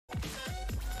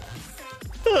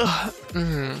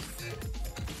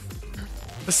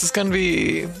This is gonna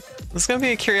be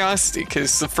a curiosity,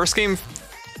 because the first game,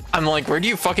 I'm like, where do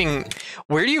you fucking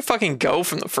go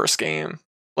from the first game?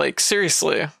 Like,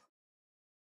 seriously.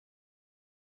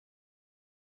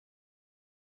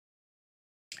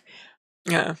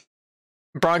 Yeah.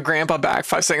 Brought Grandpa back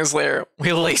 5 seconds later. We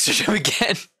lasered him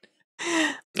again.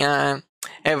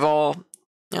 Evil.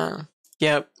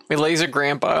 Yep. We lasered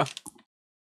Grandpa.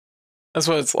 That's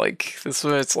what it's like. This is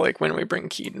what it's like when we bring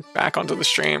Keaton back onto the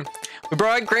stream. We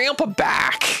brought Grandpa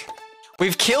back.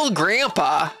 We've killed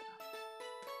Grandpa.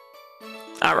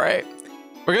 Alright.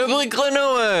 We're gonna play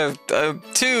Klonoa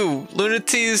 2,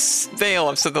 Lunatea's Veil.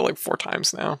 I've said that like 4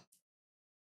 times now.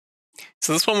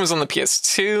 So this one was on the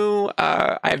PS2.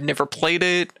 I've never played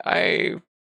it. I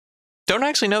don't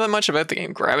actually know that much about the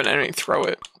game. Grab an enemy, throw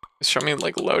it. Show me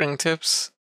like loading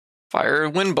tips. Fire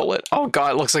wind bullet. Oh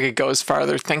god, it looks like it goes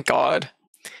farther. Thank god.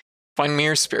 Find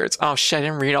mirror spirits. Oh shit, I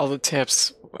didn't read all the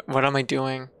tips. What am I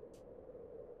doing?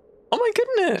 Oh my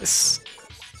goodness.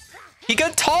 He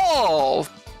got tall.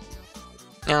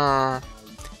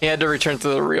 He had to return to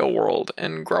the real world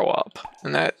and grow up.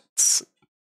 And that's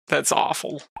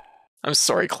awful. I'm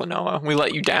sorry, Klonoa. We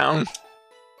let you down.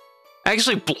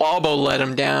 Actually, Blobbo let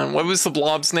him down. What was the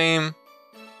blob's name?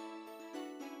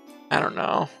 I don't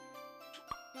know.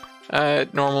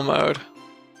 Normal mode.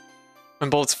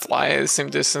 When bullets fly the same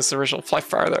distance as the original, fly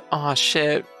farther. Aw,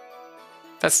 shit.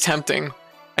 That's tempting.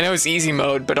 I know it's easy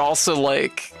mode, but also,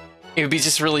 like, it would be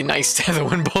just really nice to have the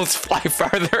when bullets fly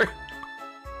farther.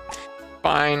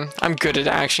 Fine. I'm good at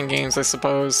action games, I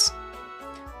suppose.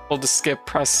 We'll just skip,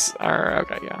 press, or,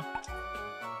 okay, yeah.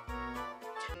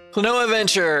 Klonoa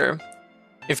Adventure.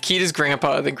 If Keat is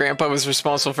Grandpa, then Grandpa was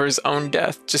responsible for his own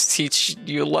death. Just teach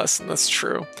you a lesson, that's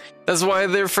true. That's why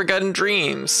they're forgotten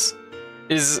dreams.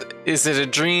 Is it a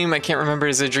dream? I can't remember.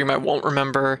 Is it a dream I won't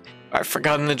remember? I've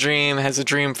forgotten the dream. Has a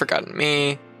dream forgotten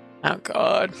me? Oh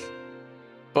god.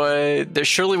 But there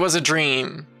surely was a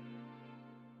dream.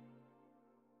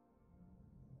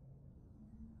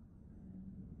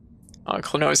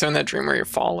 Klonoa is in that dream where you're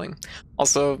falling.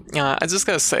 Also, yeah, I just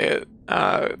gotta say it.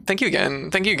 Thank you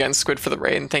again, Squid, for the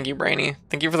raid, and thank you, Brainy.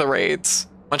 Thank you for the raids.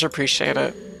 Much appreciate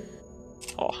it.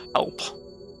 Oh, help.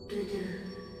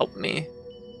 Help me.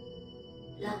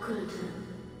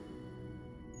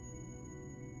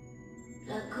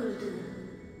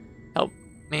 Help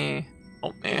me.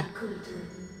 Help me.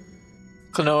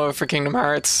 Klonoa for Kingdom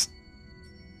Hearts.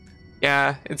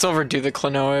 Yeah, it's overdue that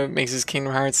Klonoa makes his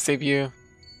Kingdom Hearts debut.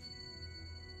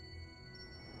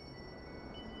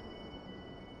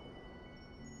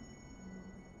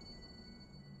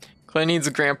 Clay needs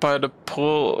a grandpa to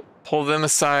pull them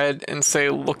aside and say,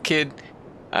 look kid,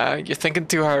 you're thinking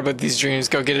too hard about these dreams,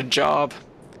 go get a job.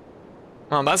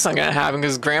 Well, that's not gonna happen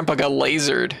because grandpa got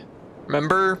lasered.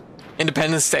 Remember?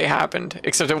 Independence Day happened,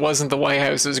 except it wasn't the White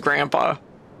House, it was grandpa.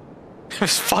 It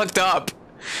was fucked up.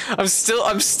 I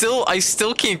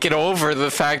still can't get over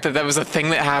the fact that that was a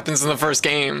thing that happens in the first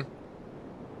game.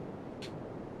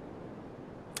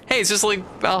 Hey, it's just like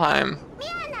Valheim.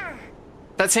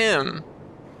 That's him.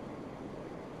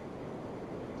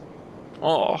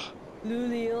 Oh.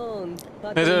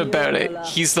 About it.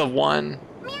 He's the one.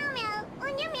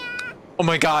 Oh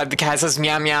my god, the cat says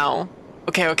meow meow.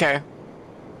 Okay, okay.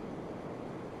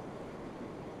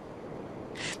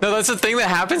 No, that's the thing that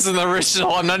happens in the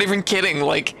original. I'm not even kidding.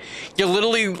 Like, you're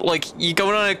literally, like, you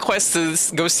go on a quest to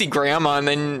go see Grandma, and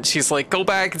then she's like, go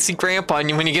back and see Grandpa.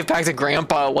 And when you get back to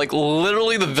Grandpa, like,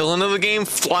 literally the villain of the game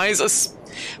flies a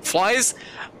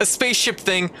spaceship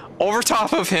thing over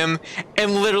top of him,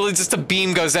 and literally just a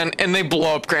beam goes in, and they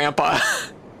blow up Grandpa.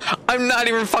 I'm not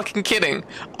even fucking kidding.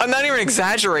 I'm not even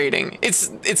exaggerating. It's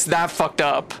that fucked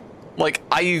up. Like,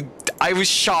 I was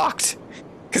shocked.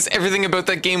 Because everything about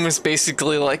that game was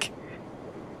basically like,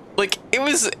 it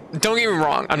was, don't get me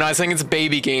wrong, I'm not saying it's a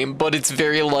baby game, but it's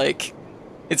very like,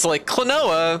 it's like,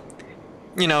 Klonoa,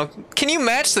 you know, can you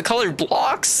match the colored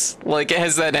blocks? Like, it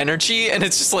has that energy, and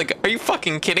it's just like, are you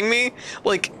fucking kidding me?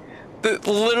 Like,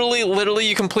 literally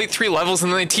you complete 3 levels,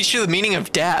 and then they teach you the meaning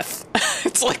of death.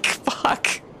 It's like,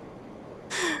 fuck.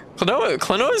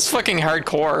 Klonoa is fucking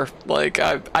hardcore. Like,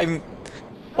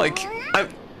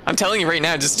 I'm telling you right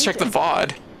now, just check the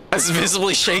VOD. I was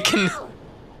visibly shaken.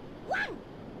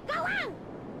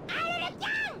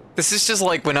 This is just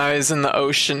like when I was in the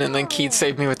ocean and then Keat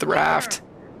saved me with the raft.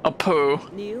 A poo.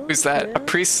 Who's that? A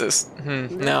priestess?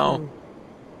 No.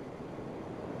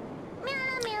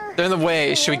 They're in the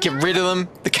way. Should we get rid of them?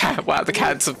 The cat. Wow, the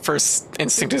cat's first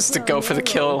instinct is to go for the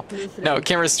kill. No,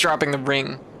 camera's dropping the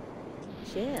ring.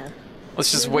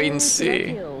 Let's just wait and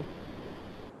see.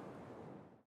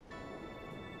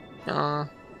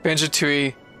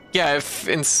 Banjo-Tooie. Yeah,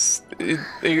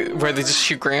 where they just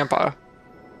shoot Grandpa.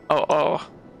 Oh.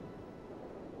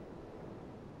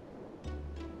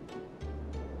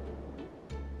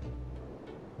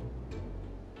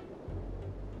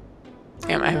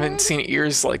 Damn, I haven't seen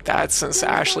ears like that since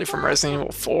Ashley from Resident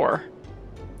Evil 4.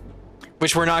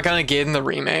 Which we're not gonna get in the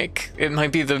remake. It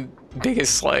might be the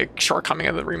biggest, like, shortcoming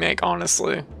of the remake,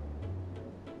 honestly.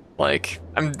 Like,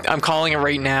 I'm calling it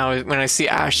right now. When I see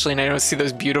Ashley and I don't see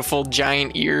those beautiful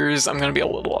giant ears, I'm gonna be a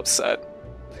little upset.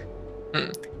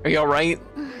 Are you alright?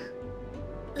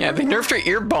 Yeah, they nerfed her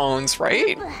ear bones,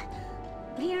 right?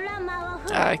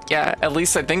 Yeah, at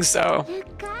least I think so.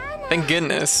 Thank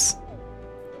goodness.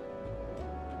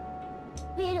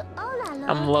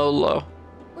 I'm Lolo.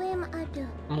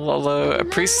 I'm Lolo, a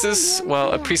priestess?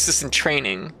 Well, a priestess in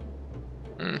training.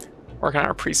 Working on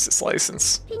our priestess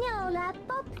license.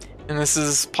 And this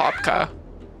is Popka.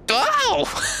 Oh!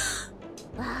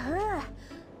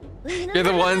 You're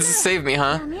the ones that saved me,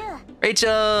 huh?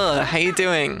 Rachel, how you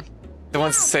doing? The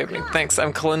ones that saved me. Thanks,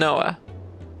 I'm Klonoa.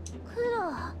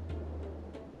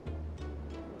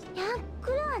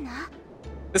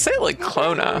 They say it like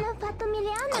Clona.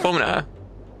 Clona.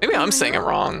 Maybe I'm saying it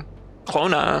wrong.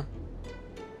 Clona.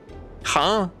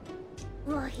 Huh?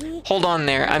 Hold on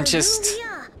there, I'm just...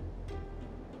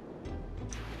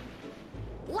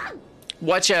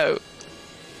 Watch out.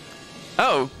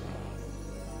 Oh.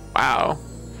 Wow.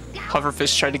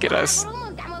 Pufferfish tried to get us.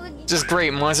 Just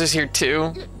great, monsters here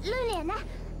too.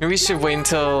 Maybe we should wait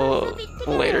until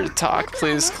later to talk,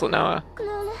 please, Klonoa.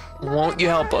 Won't you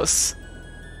help us?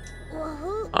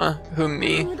 Huh? Who,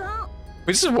 me?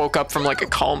 We just woke up from like a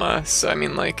coma, so I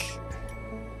mean, like,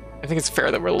 I think it's fair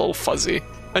that we're a little fuzzy.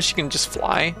 Oh, she can just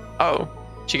fly? Oh,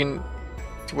 she can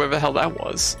do whatever the hell that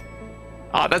was.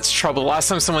 Ah, that's trouble. Last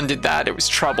time someone did that, it was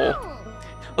trouble.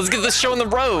 Let's get this show on the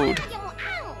road.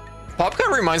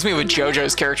 Popcorn reminds me of a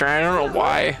JoJo's character, and I don't know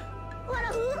why.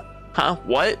 Huh?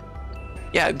 What?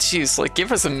 Yeah, jeez, like,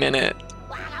 give us a minute.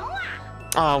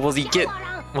 Ah, will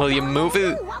you move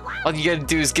it? All you gotta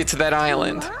do is get to that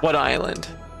island. What island?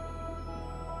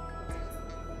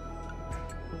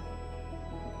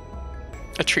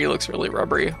 A tree looks really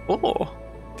rubbery. Oh,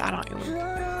 that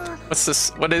island. What's this?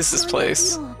 What is this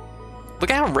place? Look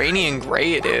at how rainy and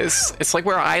gray it is. It's like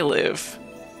where I live.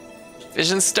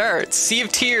 Vision starts. Sea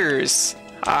of Tears.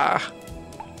 Ah.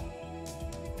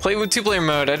 Play with two-player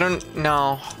mode. I don't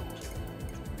know.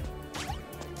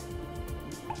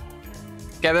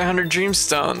 Gather 100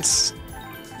 Dreamstones.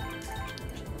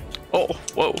 Oh,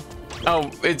 whoa.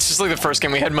 Oh, it's just like the first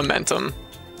game. We had momentum.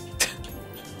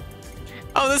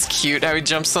 Oh, that's cute how he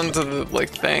jumps onto the, like,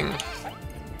 thing.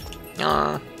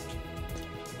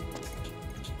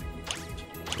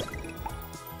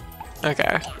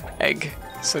 Okay, egg.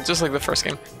 So just like the first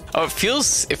game. Oh, it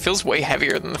feels way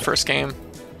heavier than the first game.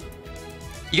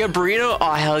 You got burrito?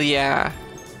 Oh, hell yeah.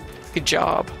 Good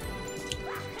job.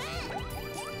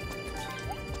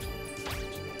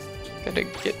 Gotta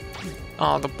get,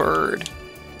 oh, the bird.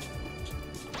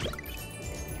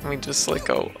 Let me just like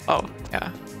go, oh,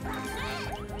 yeah.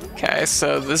 Okay,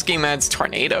 so this game adds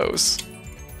tornadoes.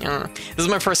 Yeah. This is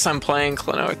my first time playing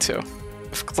Klonoa too.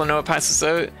 If Klonoa passes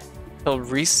out, he'll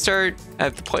restart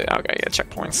at the play. Okay, yeah,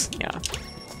 checkpoints. Yeah.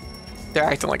 They're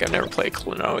acting like I've never played a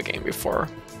Klonoa game before.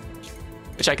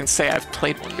 Which I can say I've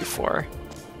played one before.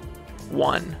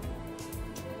 One.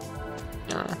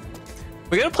 Yeah.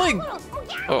 We gotta play.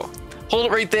 Oh, hold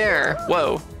it right there.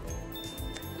 Whoa.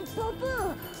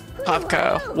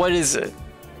 Popka, what is it?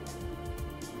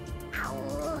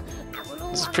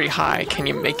 This is pretty high. Can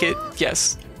you make it?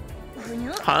 Yes.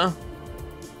 Huh?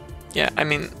 Yeah, I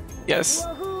mean, yes.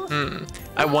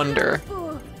 I wonder.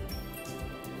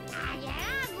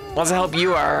 What's the help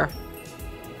you are?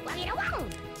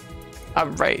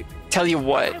 Alright, tell you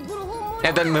what.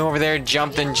 Have that move over there,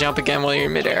 jump, then jump again while you're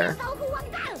in midair.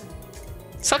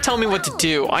 Stop telling me what to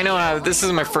do. I know how, this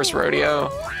is my first rodeo.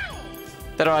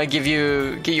 That'll I get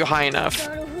you high enough.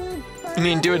 You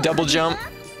mean do a double jump?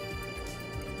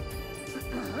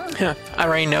 I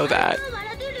already know that.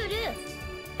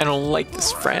 I don't like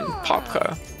this friend,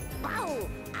 Popka.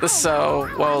 So,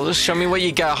 well, just show me what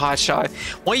you got, hotshot.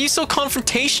 Why are you so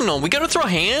confrontational? We gotta throw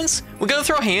hands? We gotta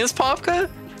throw hands, Popka?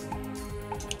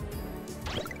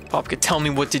 Popka, tell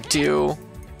me what to do.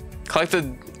 Collect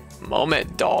the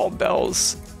moment doll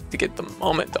bells to get the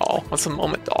moment doll. What's a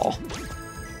moment doll?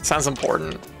 Sounds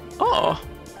important. Oh.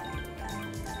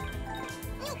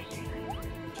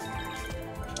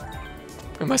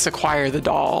 We must acquire the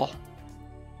doll.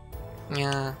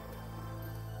 Yeah.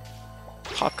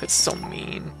 Popka's so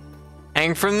mean.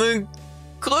 Hang from the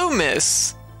glue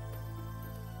miss.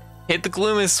 Hit the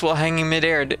Gloomus while hanging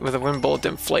midair with a wind bolt to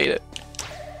inflate it.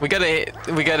 We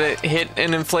gotta hit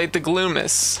and inflate the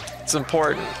Gloomus. It's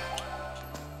important.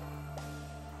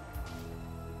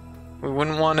 We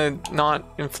wouldn't want to not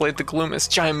inflate the Gloomus.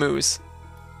 Giant Moose.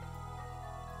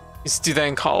 Used to do that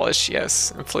in college,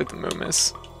 yes. Inflate the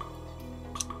Moomus.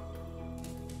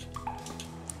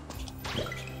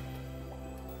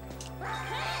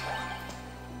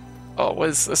 Oh, what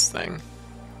is this thing?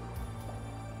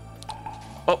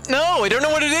 Oh, no, I don't know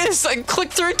what it is. I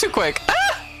clicked through it too quick.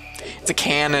 Ah! It's a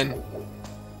cannon.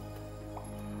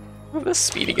 Oh, this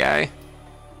speedy guy.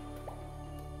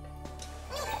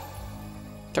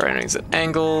 Throw enemies at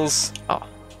angles. Oh.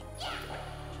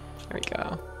 There we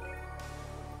go.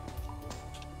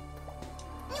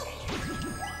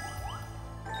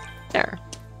 There.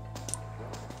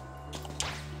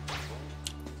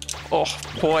 Oh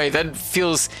boy, that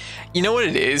feels, you know what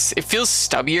it is? It feels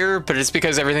stubbier, but it's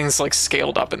because everything's like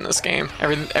scaled up in this game.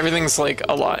 Everything's like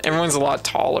everyone's a lot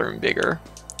taller and bigger.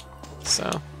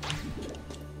 So.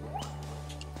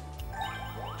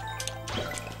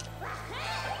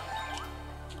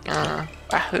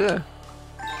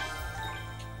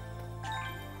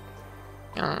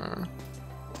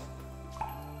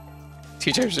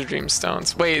 Two types of dream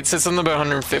stones. Wait, it says something about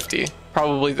 150.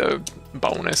 Probably the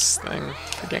bonus thing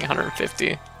for getting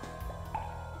 150.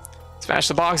 Smash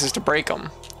the boxes to break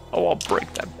them. Oh, I'll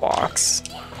break that box.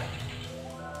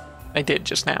 I did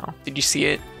just now. Did you see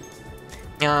it?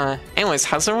 Anyways,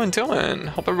 how's everyone doing?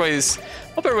 Hope everybody's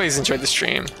enjoyed the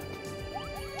stream.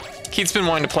 Keith's been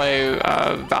wanting to play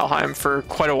Valheim for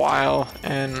quite a while,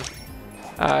 and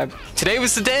today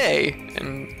was the day.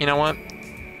 And you know what?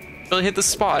 Really hit the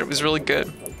spot. It was really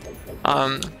good.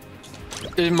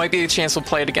 There might be a chance we'll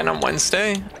play it again on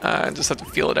Wednesday. Just have to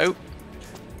feel it out.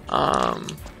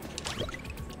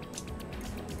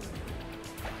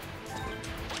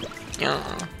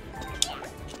 Yeah.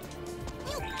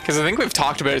 Because I think we've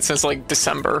talked about it since like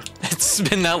December. It's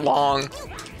been that long.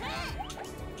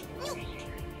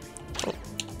 Oh.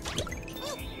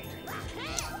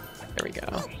 There we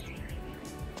go.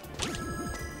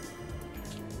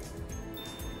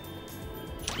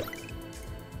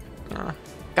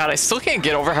 God, I still can't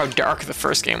get over how dark the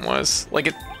first game was. Like,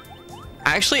 it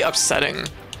actually upsetting.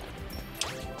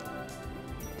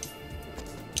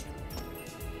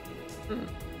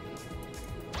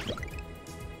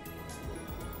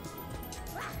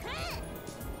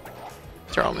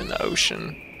 Throw them in the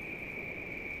ocean.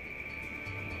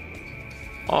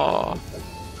 Oh.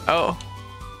 Oh.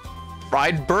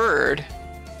 Ride bird.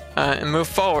 And move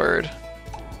forward.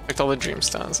 Collect all the dream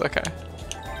stones. Okay.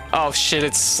 Oh shit,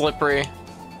 it's slippery.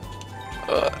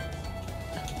 Ugh.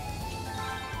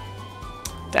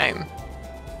 Dang.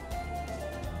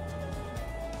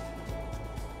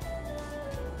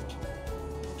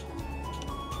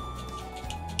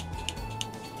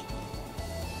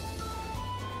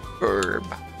 Burb.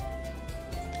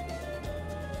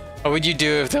 What would you do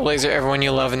if they laser everyone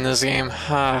you love in this game?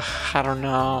 I don't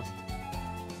know.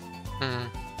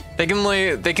 They can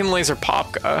laser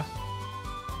Popka.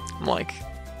 I'm like,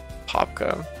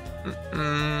 Popka.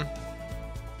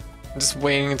 I'm just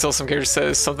waiting until some character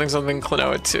says something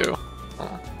Klonoa 2.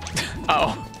 Oh.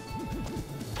 Oh.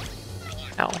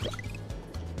 Ow.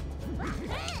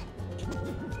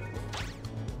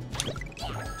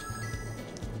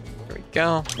 There we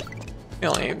go. We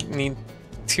only need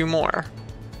 2 more.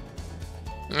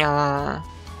 Yeah.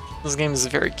 This game is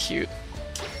very cute.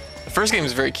 The first game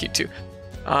is very cute too.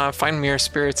 Find mirror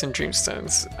spirits and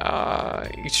dreamstones.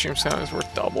 Each dreamstone is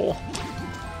worth double.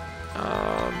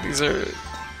 These are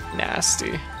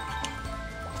nasty.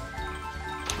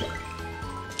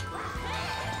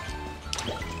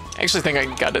 I actually think I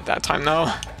got it that time though.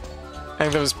 I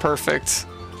think that was perfect.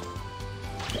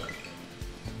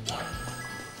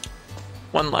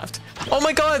 1 left. Oh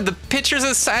my god, the picture's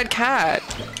a sad cat.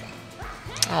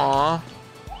 Aww.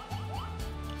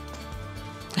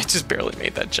 I just barely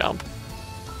made that jump.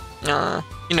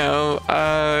 You know,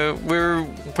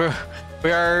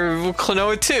 we are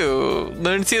Klonoa 2,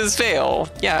 Lunatea's Veil.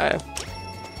 Yeah.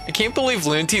 I can't believe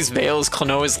Lunatea's Veil is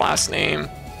Klonoa's last name.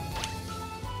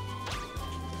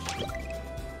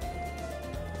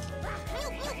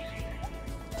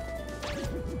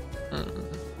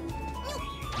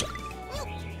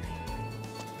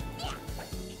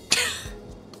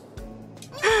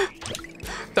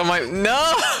 Don't mind.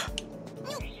 No!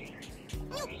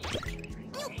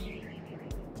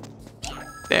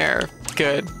 There.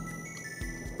 Good.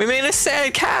 We made a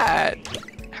sad cat!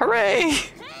 Hooray!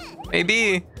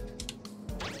 Maybe.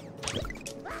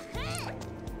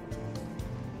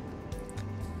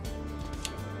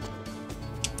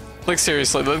 Like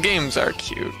seriously, the games are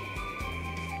cute.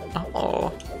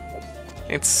 Oh,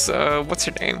 it's what's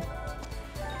her name?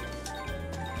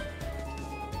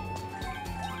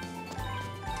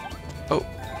 Oh.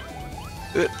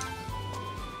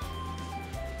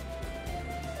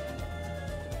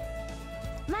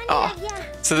 Oh,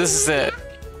 so this is it.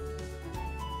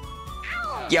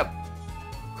 Yep.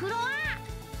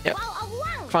 Yep.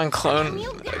 Find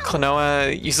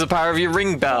Klonoa. Use the power of your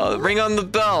ring bell. Ring on the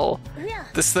bell.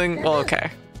 This thing. Well,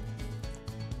 okay.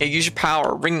 Yeah, use your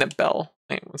power. Ring the bell.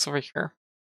 Wait, what's over here?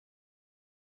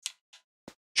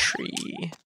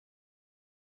 Tree.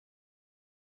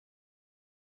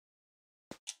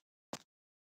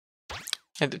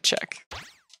 Had to check.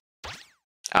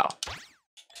 Oh.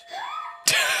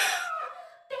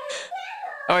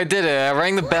 Oh, I did it. I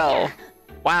rang the bell.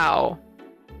 Wow.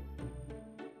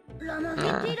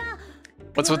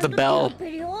 What's with the bell?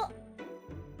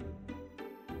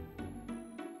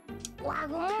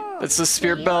 It's the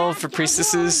spirit bell for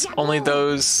priestesses. Only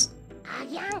those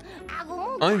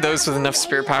with enough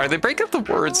spirit power. They break up the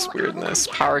words weirdness.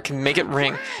 Power can make it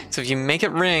ring. So if you make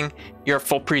it ring, you're a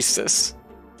full priestess.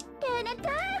 I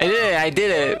did it. I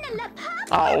did it.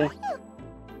 Oh.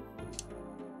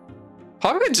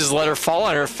 Popka just let her fall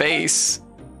on her face.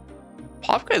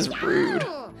 Popka is rude.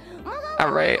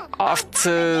 Alright, off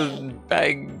to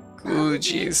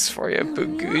Bagoogies for you.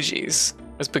 Bagoogies.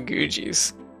 What's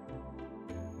Bagoogies?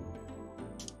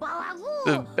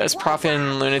 The best prophet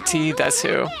in Lunatea, that's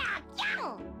who.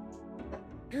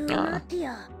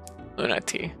 Lunatea.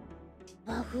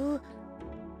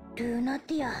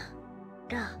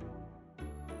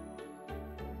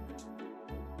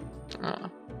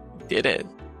 Did it.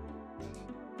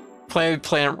 Planet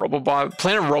Robobot.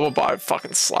 Planet Robobot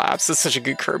fucking slaps. It's such a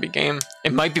good Kirby game.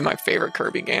 It might be my favorite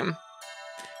Kirby game.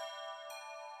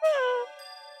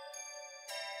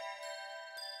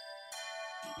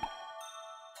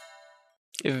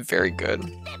 It's very good.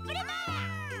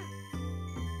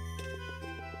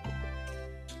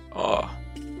 Oh.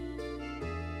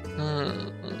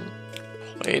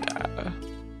 Play data.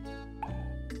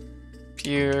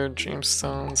 Few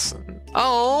dreamstones.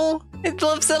 Oh, it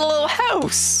lives in a little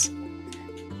house.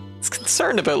 It's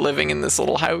concerned about living in this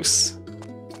little house.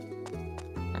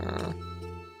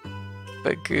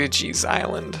 But Gucci's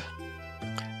Island.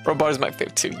 Robot is my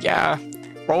favorite too. Yeah.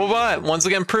 Robot, once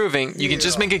again proving you can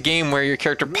just make a game where your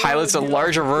character pilots a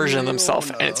larger version of themselves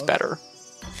and it's better.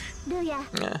 Yeah.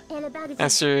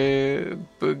 Master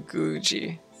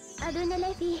Buguji.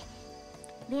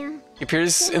 He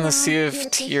appears in the Sea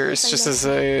of Tears just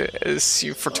as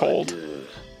you foretold.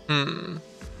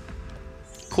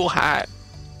 Cool hat.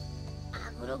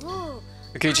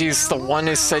 Buguji's the one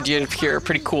who said you'd appear.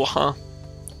 Pretty cool, huh?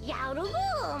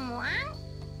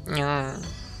 Yeah.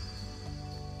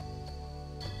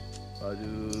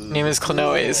 Name is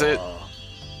Klonoa, is it?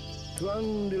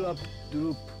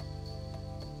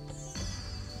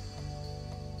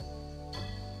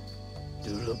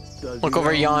 Look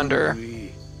over yonder.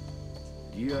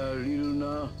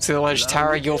 See the large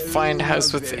tower, you'll find a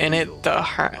house within it, the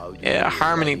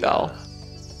Harmony Bell.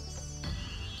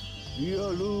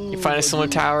 You find a similar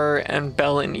tower and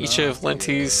bell in each of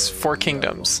Linty's 4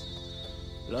 kingdoms.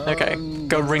 Okay,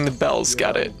 go ring the bells,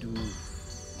 got it.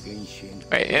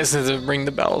 Wait, it says to ring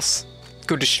the bells.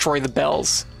 Go destroy the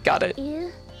bells, got it.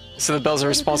 So the bells are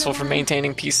responsible for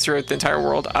maintaining peace throughout the entire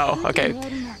world. Oh, okay.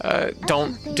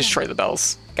 Don't destroy the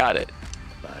bells, got it.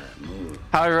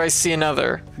 However, I see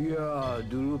another.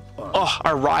 Oh,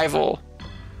 our rival.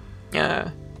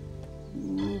 Yeah.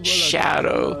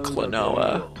 Shadow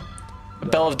Klonoa. A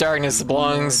bell of darkness that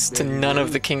belongs to none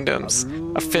of the kingdoms.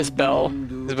 A 5th bell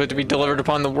is about to be delivered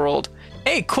upon the world.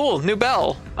 Hey, cool, new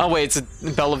bell. Oh wait, it's a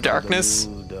bell of darkness?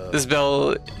 This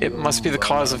bell, it must be the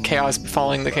cause of chaos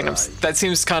befalling the kingdoms. That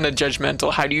seems kind of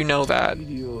judgmental. How do you know that?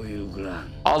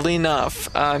 Oddly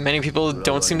enough, many people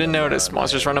don't seem to notice.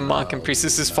 Monsters run amok and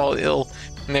priestesses fall ill,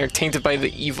 and they're tainted by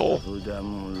the evil.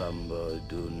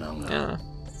 Yeah.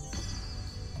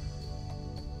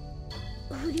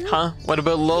 Huh? What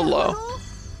about Lolo?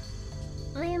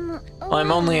 Well,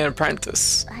 I'm only an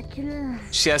apprentice.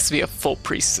 She has to be a full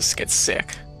priestess to get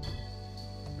sick.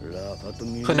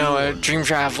 Klonoa, dream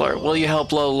traveler, will you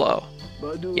help Lolo?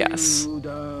 Yes.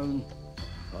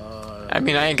 I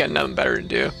mean, I ain't got nothing better to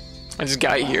do. I just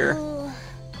got here.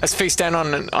 I was face down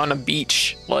on a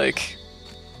beach. Like,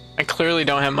 I clearly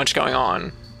don't have much going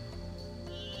on.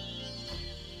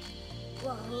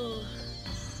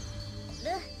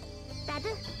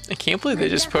 I can't believe they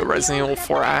just put Resident Evil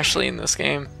 4 Ashley in this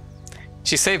game.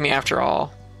 She saved me after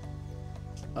all.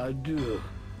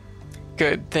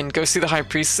 Good, then go see the High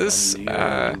Priestess.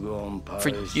 For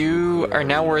you are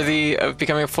now worthy of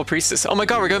becoming a full priestess. Oh my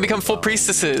god, we're gonna become full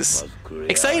priestesses!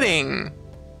 Exciting!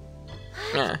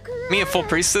 Yeah. Me a full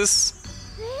priestess?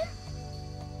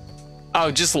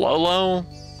 Oh, just Lolo?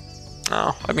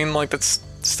 Oh, I mean, like, that's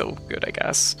still good, I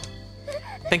guess.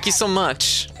 Thank you so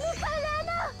much.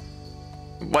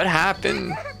 What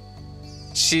happened?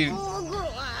 She...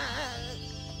 Oh,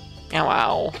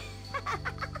 wow.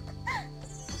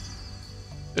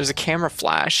 There's a camera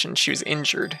flash and she was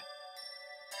injured.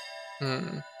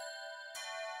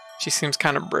 She seems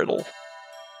kind of brittle.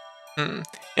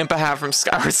 Impa hat from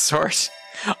Skyward Sword.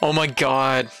 Oh my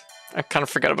god. I kind of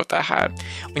forgot about that hat.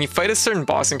 When you fight a certain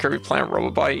boss in Kirby Planet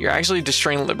Robobot, you're actually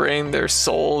destroying and liberating their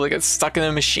soul that gets stuck in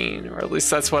a machine, or at least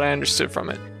that's what I understood from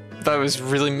it. I thought it was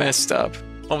really messed up.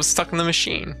 What was stuck in the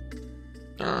machine?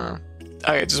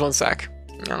 Okay, just one sec.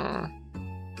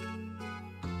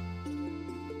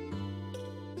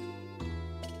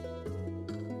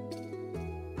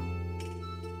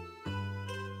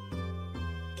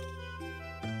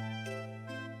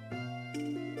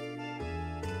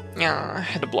 Yeah, I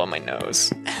had to blow my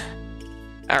nose.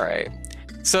 Alright.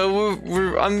 So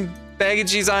we're on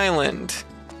Baggage's Island.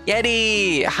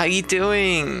 Yeti! How you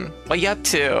doing? What you up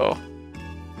to?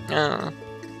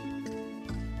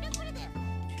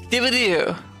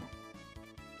 Dividoo!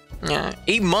 Yeah,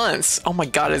 8 months! Oh my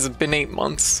god, has it been 8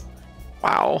 months?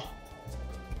 Wow.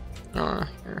 Here.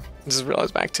 I just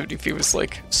realized my activity feed was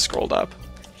like scrolled up.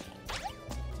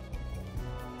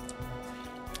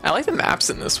 I like the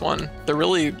maps in this one.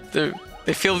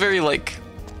 They feel very like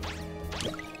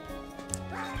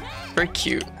very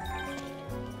cute.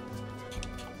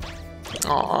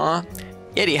 Aw.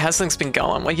 Yeti, how's things been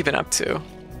going? What you been up to?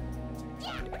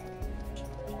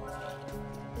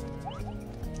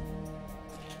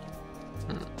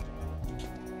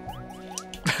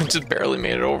 Just barely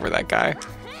made it over that guy.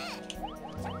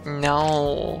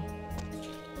 No.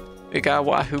 We got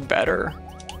Wahoo better.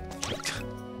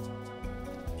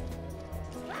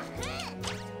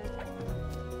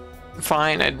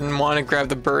 Fine, I didn't want to grab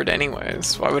the bird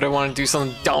anyways. Why would I want to do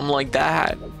something dumb like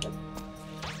that?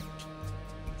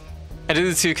 I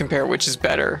did the two compare which is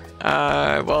better.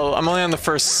 Well, I'm only on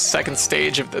the second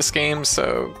stage of this game,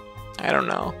 so I don't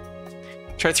know.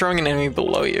 Try throwing an enemy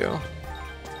below you.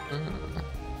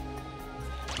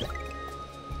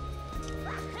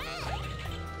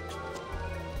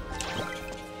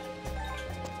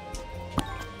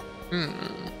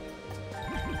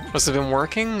 Must have been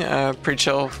working. Pretty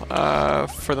chill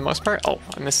for the most part. Oh,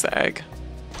 I missed the egg.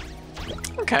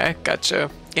 Okay, gotcha.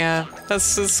 Yeah,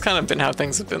 that's kind of been how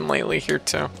things have been lately here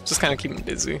too. Just kind of keep me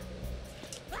busy.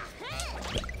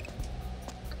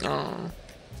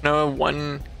 No,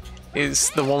 1 is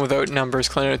the one without numbers.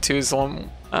 Klonoa 2 is the one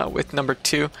with number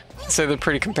 2. So they're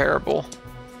pretty comparable.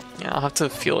 Yeah, I'll have to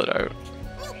feel it out.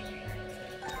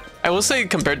 I will say,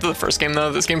 compared to the first game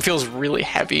though, this game feels really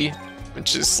heavy,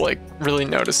 which is like really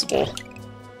noticeable.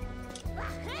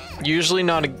 Usually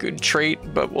not a good trait,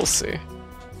 but we'll see.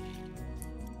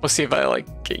 We'll see if I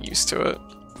like get used to it.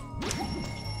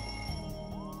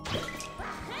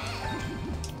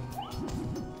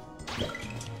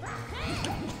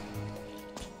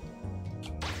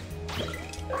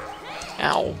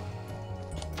 Ow.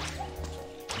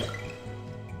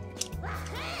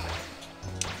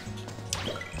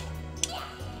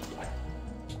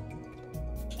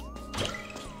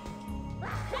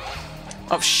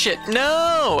 Oh shit,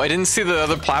 no! I didn't see the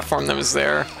other platform that was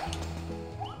there.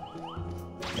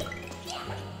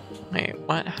 Wait,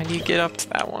 what? How do you get up to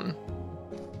that one?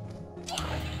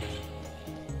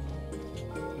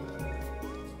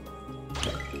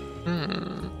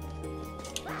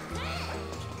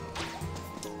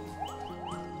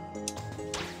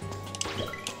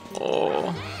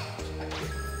 Oh.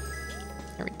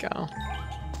 There we go.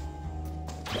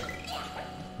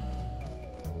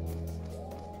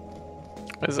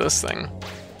 What is this thing?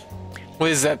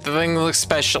 What is that? The thing that looks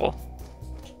special.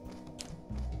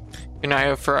 An eye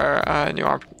out for our new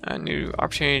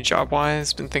opportunity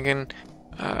job-wise. Been thinking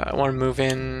I want to move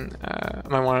in. I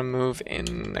might want to move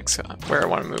in next. Where I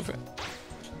want to move it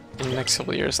in the next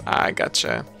couple of years. I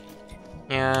gotcha.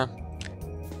 Yeah,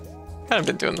 kind of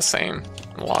been doing the same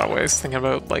in a lot of ways. Thinking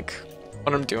about like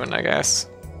what I'm doing. I guess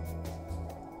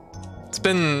it's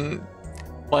been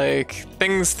like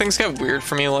things got weird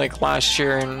for me like last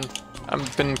year, and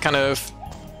I've been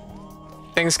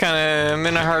I'm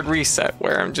in a hard reset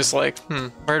where I'm just like,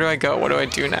 where do I go? What do I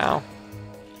do now?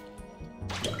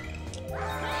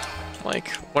 Like,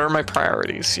 what are my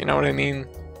priorities? You know what I mean?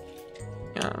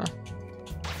 Yeah.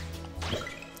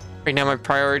 Right now my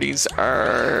priorities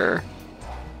are...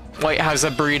 Wait, how's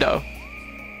that burrito?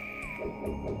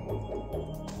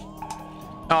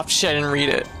 Oh shit, I didn't read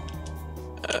it.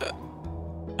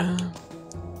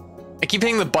 I keep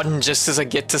hitting the button just as I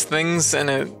get to things, and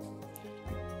it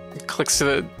clicks to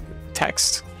the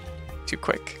text too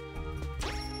quick.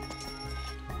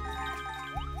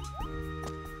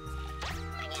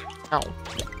 Ow.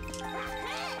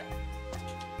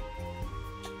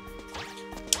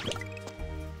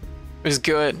 It was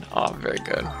good. Oh, very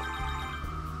good.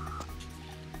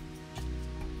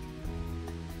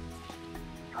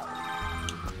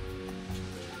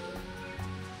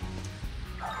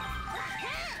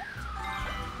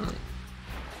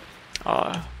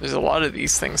 There's a lot of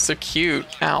these things. They're cute.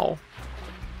 Ow.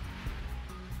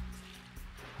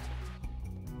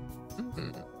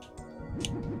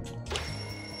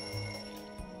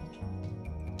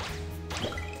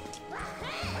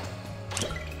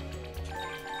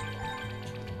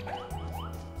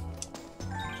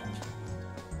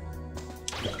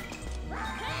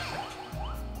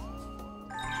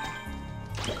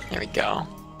 There we go.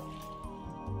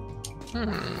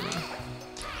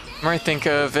 The more I think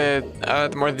of it,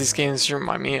 the more these games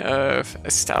remind me of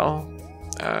Estelle.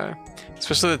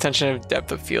 Especially the tension of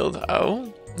depth of field.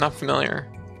 Oh, not familiar.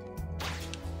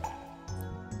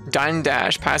 Dine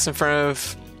dash, pass in front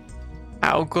of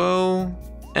Algo,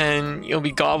 and you'll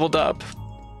be gobbled up.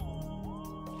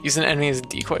 Use an enemy as a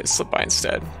decoy to slip by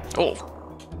instead. Oh.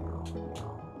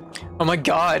 Oh my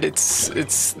god, it's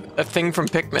a thing from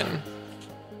Pikmin.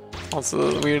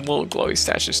 Also, the weird little glowy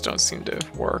statues don't seem to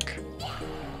work.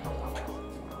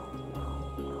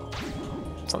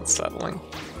 It's unsettling.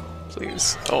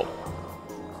 Please. Oh.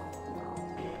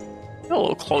 A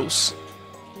little close.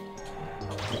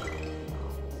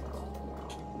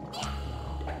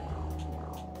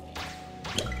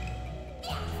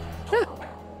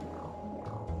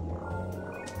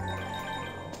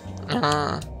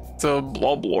 It's a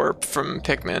Bloblorp from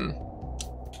Pikmin.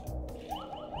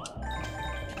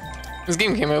 This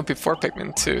game came out before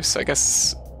Pikmin 2, so I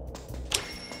guess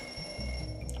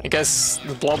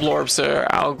the Bloblorps are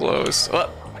Alglos. Oh,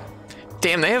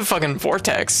 damn, they have fucking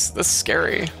Vortex. That's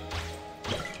scary.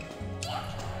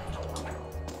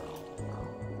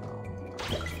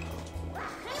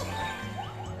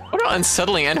 What an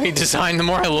unsettling enemy design. The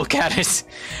more I look at it,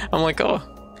 I'm like, oh,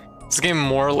 is this game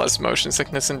more or less motion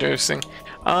sickness inducing?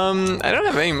 I don't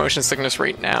have any motion sickness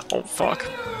right now. Oh fuck,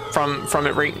 from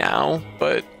it right now,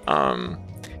 but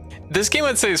this game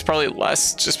I'd say is probably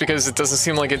less, just because it doesn't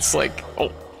seem like it's like,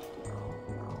 oh,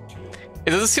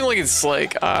 it doesn't seem like it's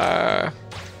like the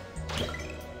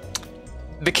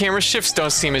camera shifts don't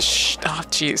seem as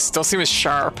don't seem as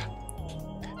sharp.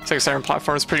 It's like Siren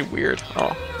platform is pretty weird.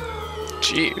 Oh,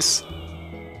 jeez.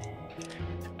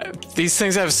 These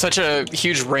things have such a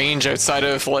huge range outside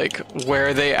of like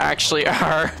where they actually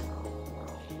are.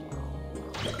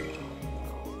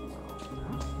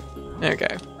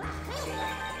 Okay.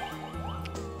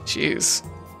 Jeez.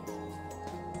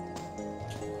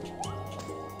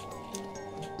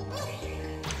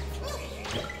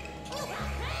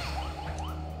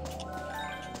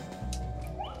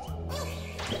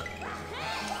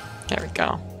 There we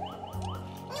go.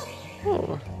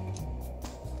 Ooh.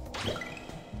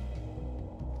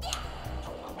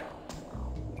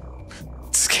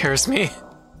 Scares me.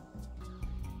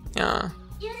 Yeah.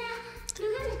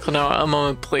 Klonoa, a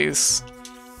moment, please.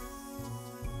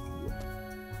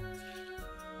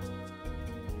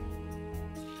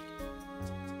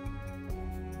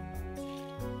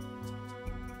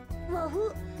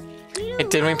 Hey,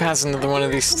 didn't we pass another one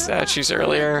of these statues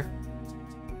earlier?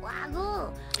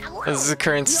 This is the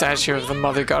current statue of the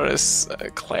mother goddess,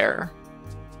 Claire.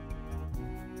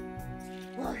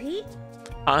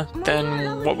 Huh?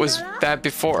 Then what was that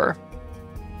before?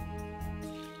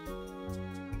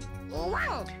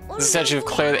 The statue of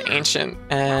Claire the Ancient,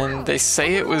 and they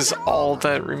say it was all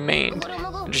that remained.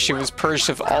 She was purged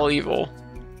of all evil.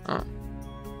 Huh.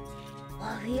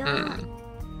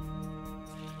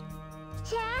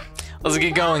 Let's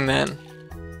get going then.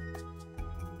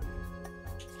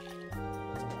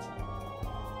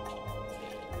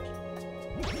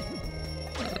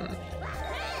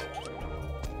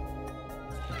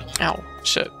 Ow,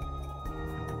 shit.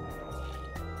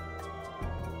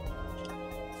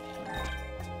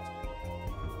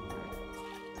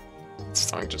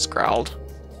 Stomach just growled.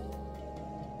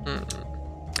 I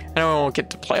know I won't get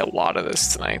to play a lot of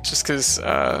this tonight, just because,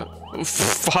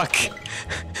 fuck.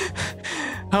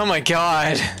 Oh my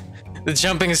god. The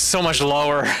jumping is so much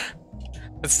lower.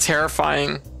 It's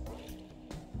terrifying.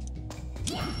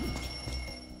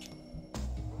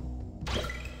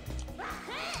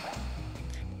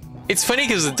 It's funny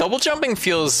because the double jumping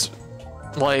feels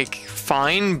like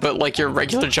fine, but like your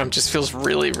regular jump just feels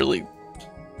really, really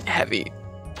heavy.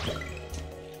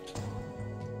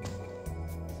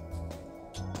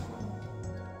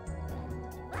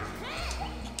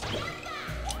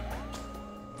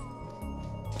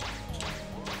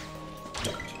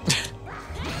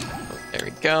 There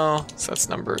we go. So that's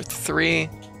number 3.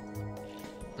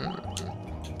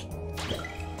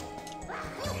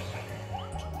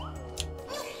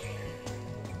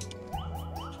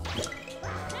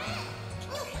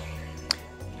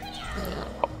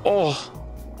 Oh,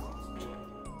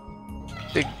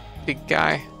 big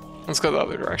guy. Let's go the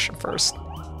other direction first.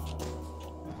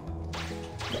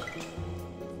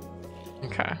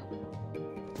 Okay.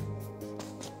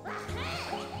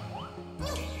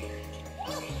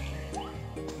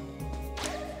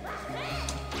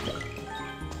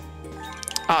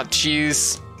 Oh,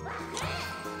 jeez.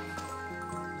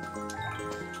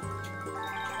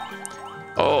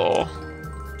 Oh.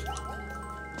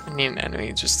 I need an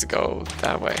enemy just to go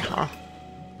that way, huh?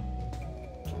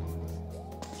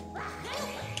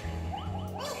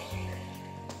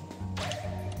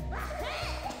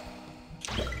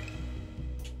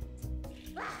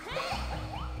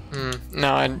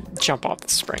 No, I'd jump off the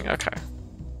spring, okay.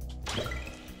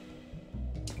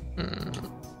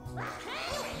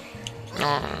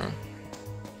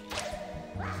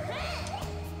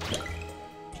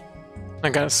 I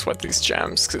gotta sweat these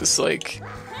gems, because, like,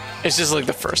 it's just like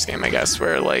the first game, I guess,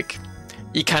 where, like,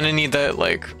 you kind of need that,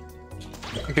 like,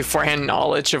 beforehand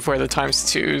knowledge of where the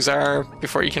 ×2s are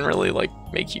before you can really, like,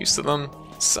 make use of them,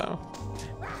 so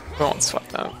we won't sweat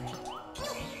that.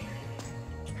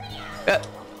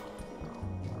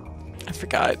 I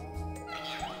forgot.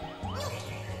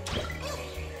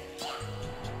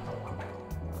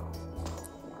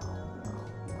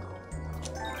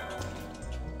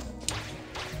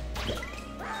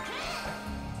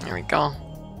 There we go.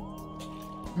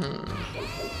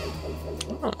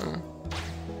 Oh.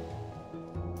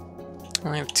 I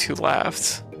only have 2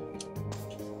 left.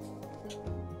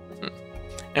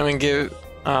 And we can give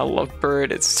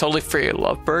Lovebird. It's totally free.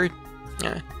 Lovebird.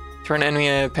 Yeah. Turn enemy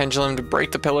a pendulum to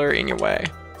break the pillar in your way.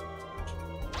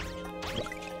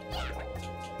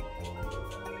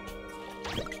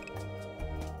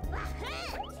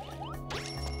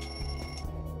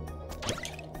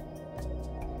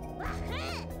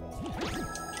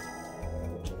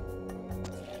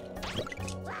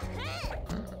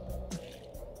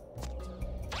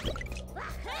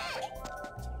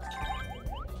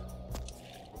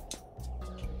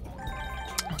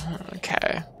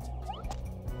 Okay.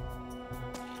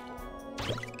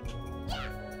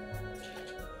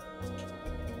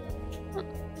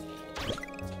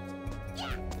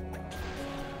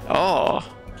 Oh,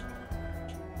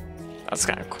 that's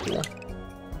kind of cool.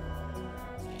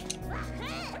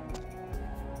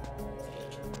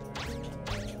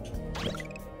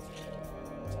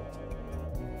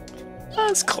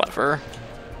 That's clever.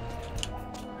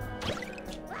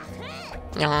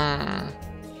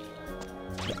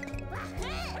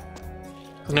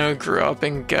 No, grew up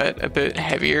and got a bit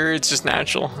heavier. It's just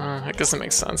natural. I guess it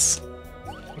makes sense.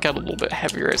 I got a little bit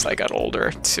heavier as I got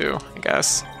older too, I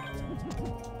guess.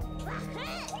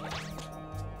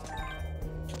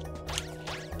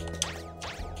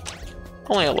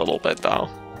 Only a little bit though.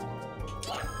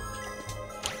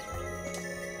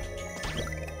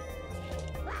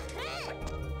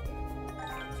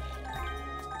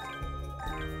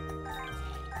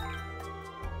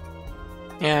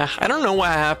 Yeah, I don't know what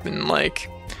happened. Like,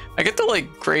 I get to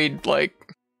like grade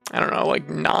like, I don't know, like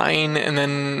 9, and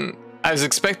then I was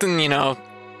expecting, you know,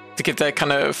 to get that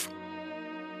kind of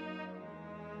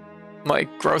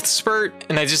like growth spurt,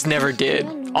 and I just never did.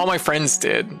 All my friends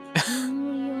did.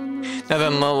 Now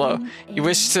then, Lolo, you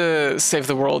wish to save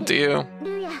the world, do you?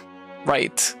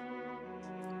 Right.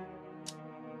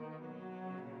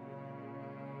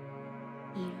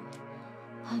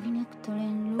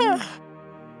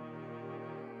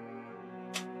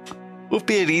 Won't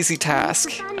be an easy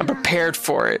task. I'm prepared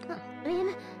for it.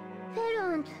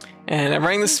 And I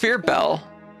rang the spirit bell.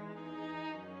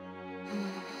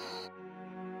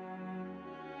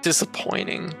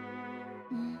 Disappointing.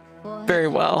 Very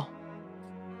well.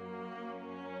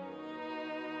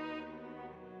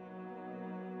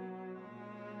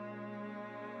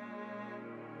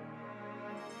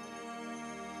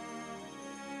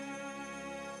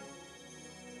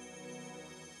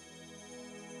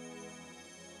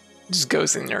 Just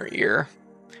goes in their ear.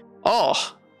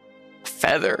 Oh,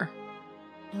 feather.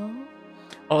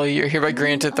 Oh, you're hereby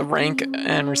granted the rank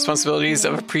and responsibilities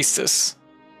of a priestess.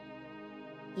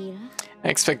 I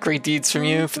expect great deeds from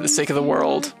you for the sake of the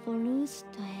world.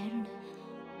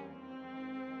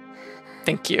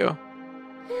 Thank you.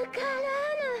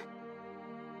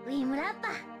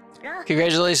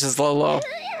 Congratulations, Lolo.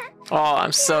 Oh,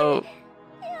 I'm so...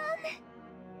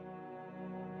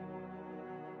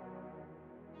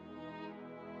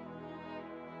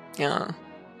 Yeah.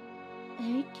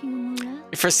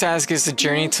 Your first task is to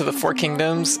journey to the Four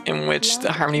Kingdoms in which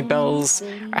the Harmony Bells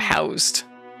are housed.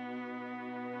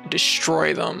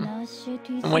 Destroy them.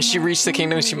 And once you reach the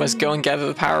kingdoms, you must go and gather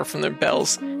the power from their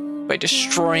bells by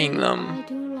destroying them.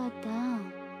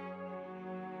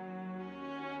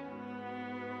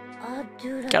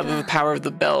 Gather the power of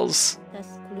the bells.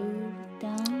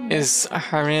 Is a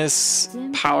harmonious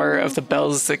power of the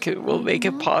bells that will make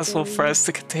it possible for us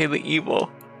to contain the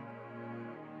evil.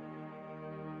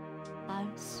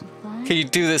 Can you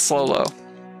do this, Lolo?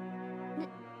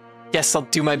 Yes, I'll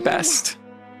do my best.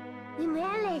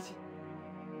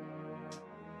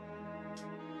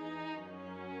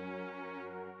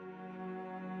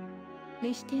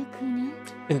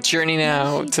 And journey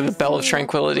now to the Bell of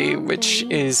Tranquility, which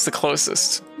is the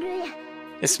closest.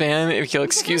 Yes, ma'am, if you'll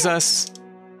excuse us.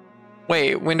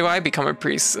 Wait, when do I become a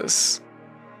priestess?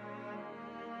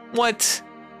 What?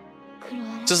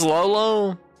 Just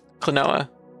Lolo? Klonoa.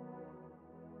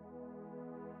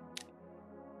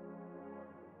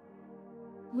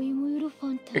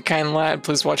 You're kind lad,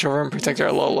 please watch over and protect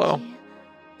our Lolo.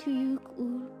 I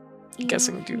guess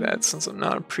I can do that since I'm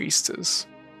not a priestess.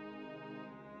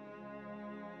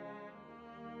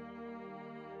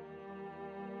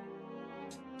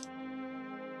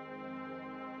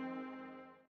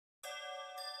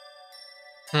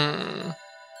 I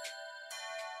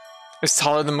was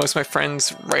taller than most of my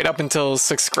friends right up until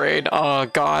 6th grade. Oh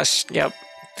gosh, yep.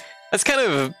 That's kind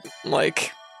of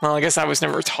like, well, I guess I was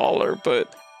never taller,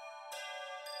 but...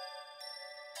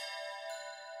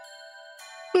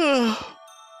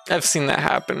 I've seen that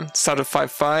happen. Start at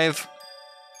 5'5".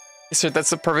 I said that's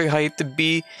the perfect height to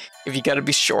be if you gotta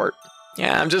be short.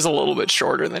 Yeah, I'm just a little bit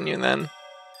shorter than you then.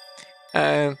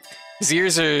 His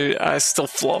ears are still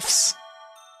fluffs.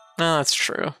 No, that's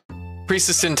true.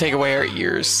 Priestess didn't take away her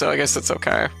ears, so I guess that's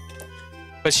okay.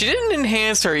 But she didn't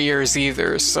enhance her ears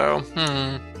either, so,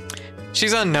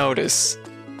 she's on notice.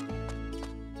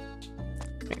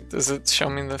 Wait, does it show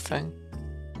me the thing?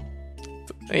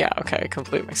 Yeah, okay,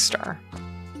 complete my star.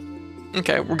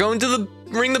 Okay, we're going to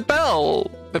ring the bell,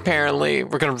 apparently.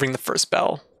 We're gonna ring the first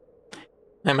bell.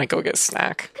 I might go get a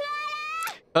snack.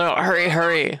 Oh, no, hurry,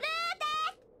 hurry.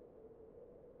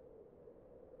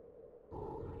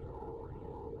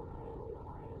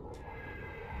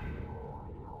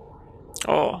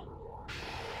 Oh.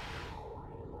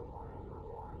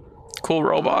 Cool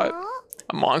robot.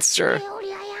 A monster.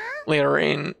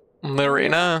 Lorena.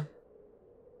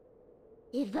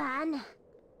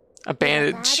 A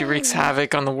bandit. She wreaks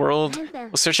havoc on the world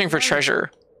while searching for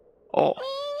treasure. Oh.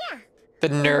 The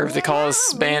nerve. They call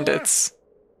us bandits.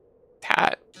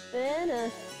 Cat.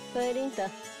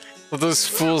 Well, those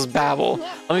fools babble.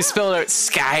 Let me spell it out.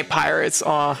 Sky pirates.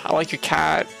 Oh, I like your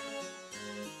cat.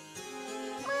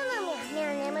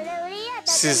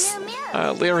 She's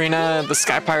Lorena, the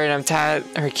Sky Pirate. I'm Tat,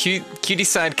 her cutie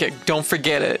sidekick. Don't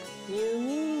forget it.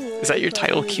 Is that your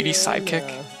title, cutie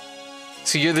sidekick?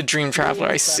 So you're the dream traveler,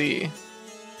 I see.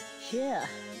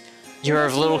 You are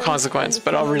of little consequence,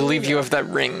 but I'll relieve you of that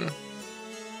ring.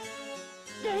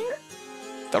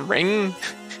 The ring?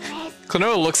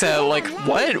 Klonoa looks at it like,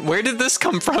 what? Where did this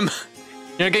come from?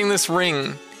 You're not getting this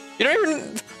ring. You don't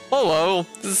even... Hello.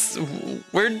 This...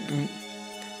 Where...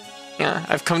 Yeah,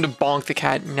 I've come to bonk the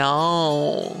cat.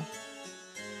 No.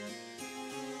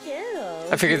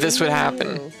 I figured this would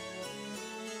happen.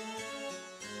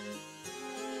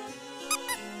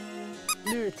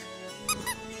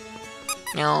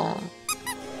 No.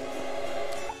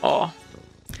 Oh.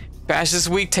 Bash his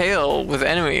weak tail with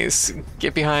enemies.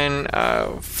 Get behind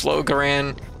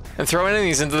Flogaran and throw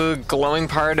enemies into the glowing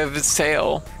part of its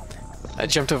tail.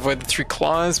 Jump to avoid the 3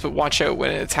 claws, but watch out when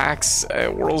it attacks.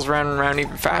 It whirls round and round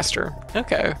even faster.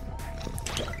 Okay.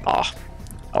 Oh,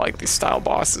 I like these style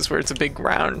bosses where it's a big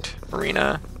round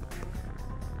arena.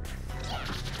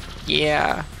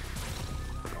 Yeah.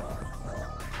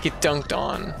 Get dunked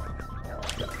on.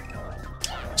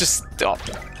 Just stop.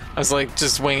 I was like,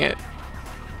 just wing it.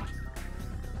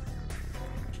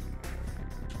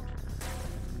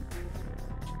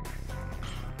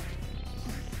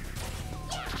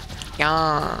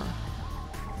 Yeah.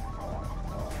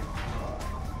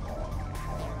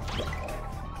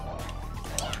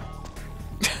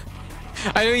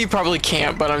 I know you probably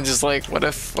can't, but I'm just like, what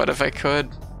if I could?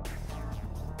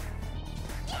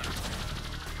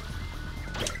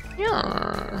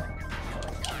 Yeah.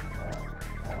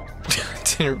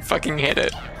 Didn't fucking hit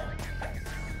it.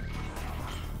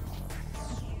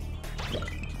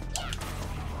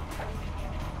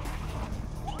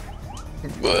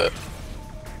 Blech.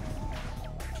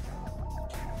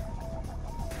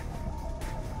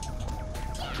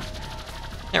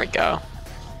 There we go.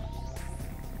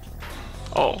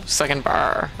 Oh, second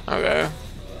bar. Okay.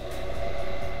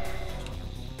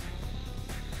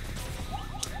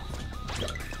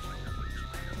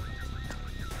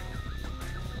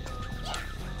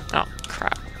 Oh,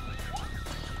 crap.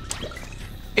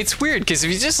 It's weird, because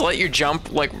if you just let your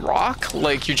jump, like, rock,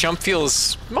 like, your jump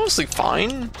feels mostly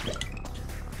fine.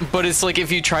 But it's like,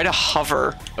 if you try to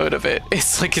hover out of it,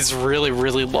 it's like, it's really,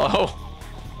 really low.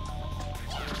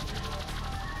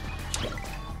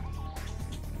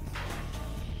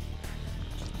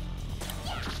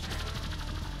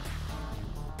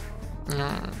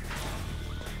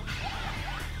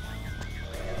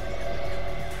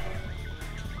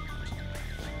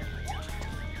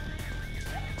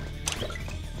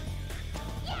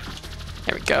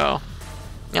 There we go.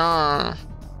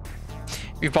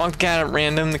 If you bonk the cat at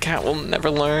random, the cat will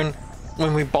never learn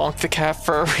when we bonk the cat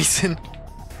for a reason.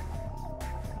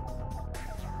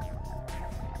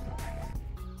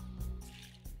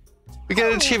 We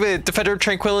gotta achieve it! Defender of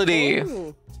Tranquility!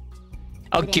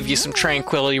 I'll give you some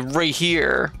tranquility right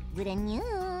here.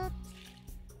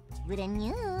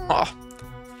 Oh,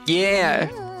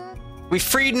 yeah! We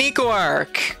freed Nico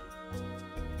Arc!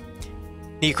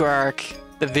 Nico Arc,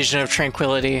 the vision of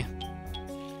tranquility.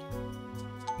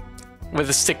 With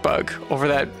a stick bug over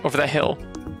that hill.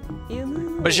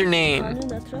 What's your name?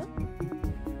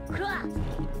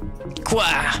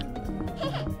 Kwa!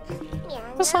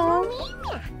 What's wrong?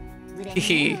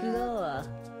 Hehe.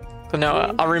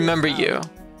 Klonoa, I'll remember you.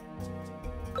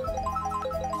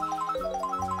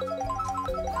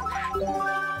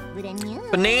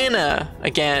 Banana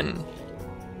again.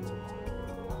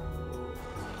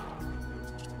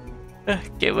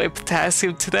 Gave away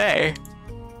potassium today.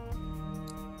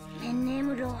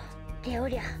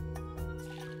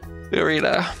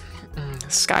 Dorita.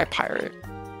 Sky Pirate.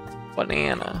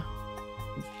 Banana.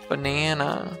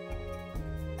 Banana.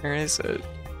 Where is it?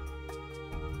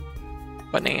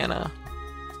 Banana.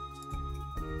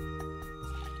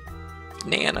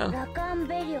 Banana.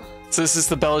 So this is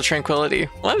the Bell of Tranquility.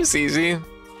 Well, that was easy.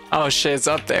 Oh shit, it's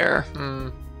up there.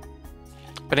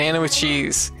 Banana with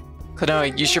cheese.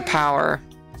 Klonoa, use your power.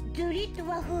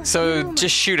 So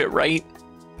just shoot it, right?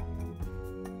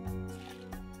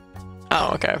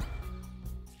 Oh, okay.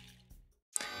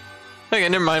 Okay,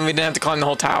 never mind. We didn't have to climb the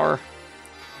whole tower.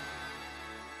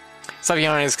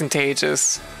 Savion is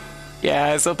contagious. Yeah,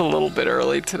 I was up a little bit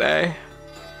early today.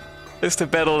 I was to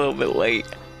bed a little bit late.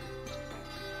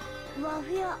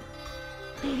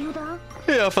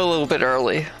 Yeah, up a little bit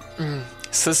early.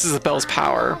 So this is the Bell's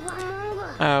power.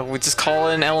 We just call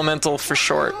it an elemental for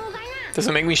short. Does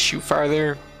it make me shoot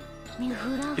farther?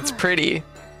 It's pretty.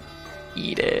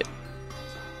 Eat it.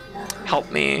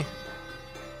 Help me.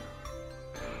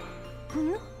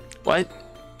 What?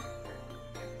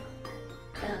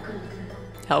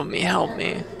 Help me, help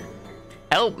me.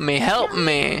 Help me, help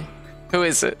me. Who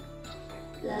is it?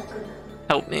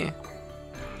 Help me.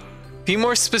 Be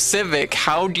more specific.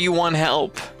 How do you want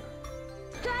help?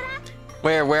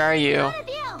 Where are you?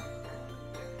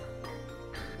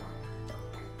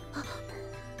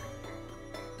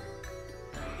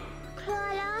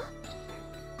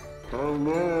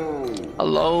 Hello.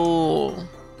 Hello.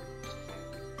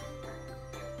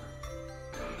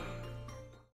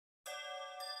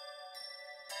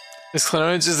 Is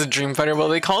Klonoa just a dream fighter? Well,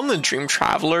 they call him the dream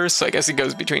traveler, so I guess he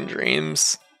goes between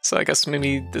dreams. So I guess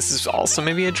maybe this is also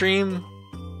maybe a dream.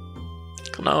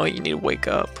 Klonoa, you need to wake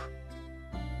up.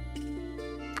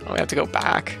 Oh, we have to go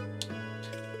back.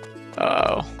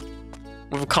 Uh-oh.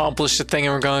 We've accomplished the thing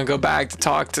and we're gonna go back to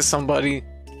talk to somebody.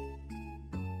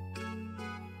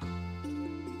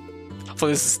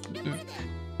 Hopefully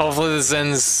this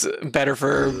ends better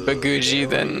for Baguji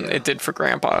than it did for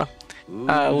Grandpa.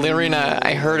 Lirina,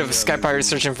 I heard of a sky pirate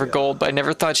searching for gold, but I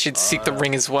never thought she'd seek the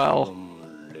ring as well.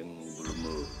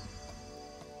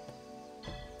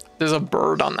 There's a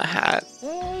bird on the hat.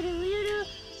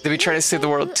 Did we try to save the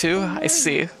world too? I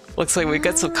see. Looks like we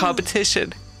got some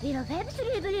competition.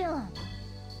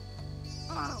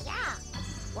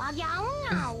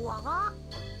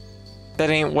 That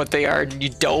ain't what they are, you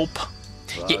dope.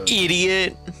 You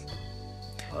idiot.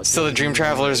 Still, the Dream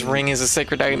Traveler's ring is a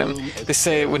sacred item. They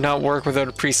say it would not work without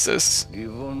a priestess.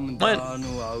 What?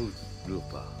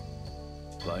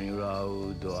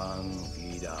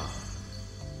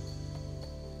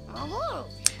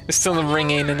 Still, the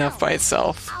ring ain't enough by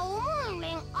itself.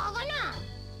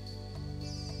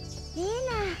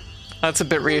 That's a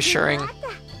bit reassuring.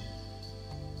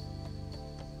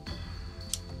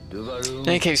 In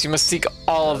any case, you must seek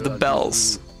all of the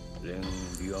bells.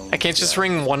 I can't just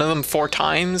ring one of them 4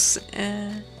 times?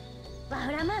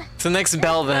 It's the next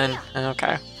bell then.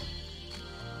 Okay.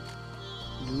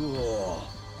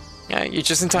 Yeah, you're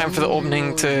just in time for the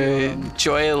opening to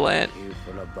Joyland.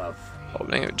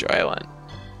 Opening of Joyland.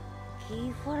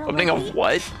 Opening of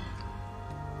what?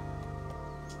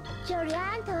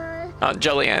 Oh,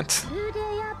 Jollyant.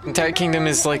 The entire kingdom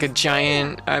is like a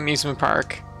giant amusement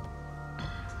park.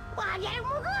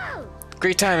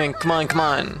 Great timing. Come on, come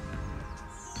on.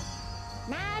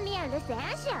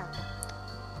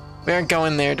 We aren't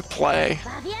going there to play.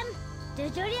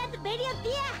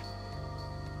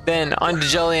 Then on to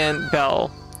Jollyant Bell.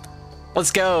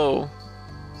 Let's go.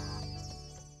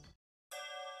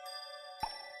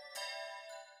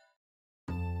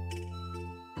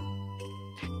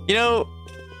 You know,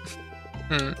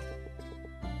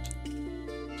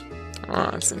 oh,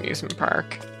 it's an amusement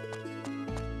park.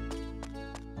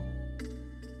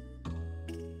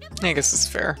 I guess it's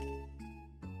fair.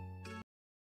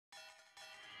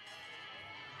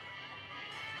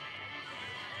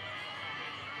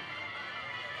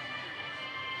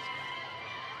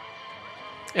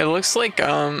 It looks like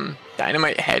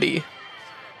Dynamite Heady.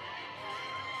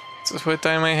 Is this what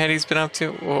Dynamite Heady's been up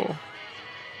to? Whoa.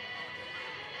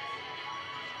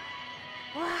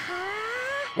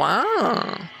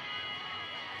 Wow.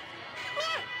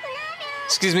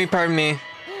 Excuse me, pardon me.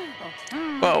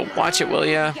 Whoa, watch it, will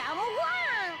ya?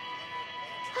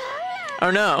 Oh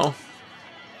no.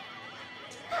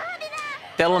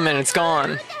 The element, it's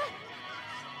gone.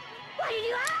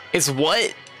 It's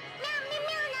what?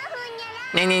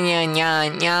 Nya, nya, nya, nya,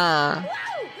 nya.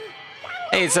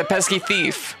 Hey, it's a pesky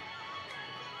thief.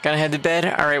 Gonna head to bed?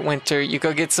 Alright, Winter, you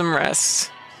go get some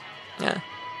rest. Yeah.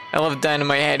 I love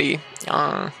Dynamite Heady.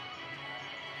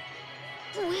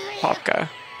 Popka.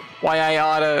 Why I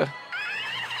oughta.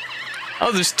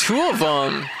 Oh, there's 2 of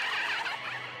them.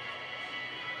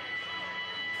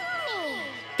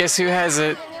 Guess who has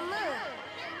it?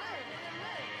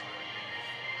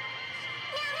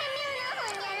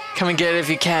 Come and get it if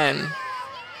you can.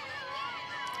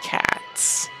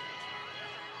 Cats.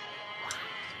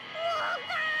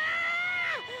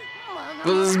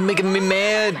 This is making me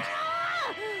mad.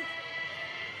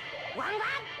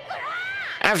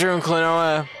 After him,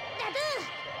 Klonoa.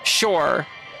 Sure.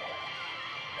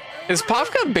 Is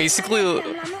Popka basically...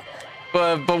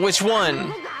 But which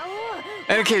one?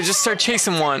 Okay, just start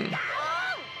chasing one.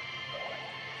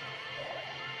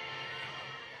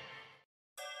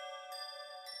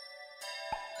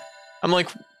 I'm like,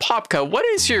 Popka, what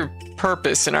is your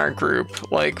purpose in our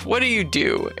group? Like, what do you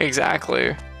do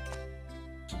exactly?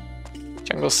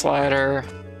 Jungle Slider.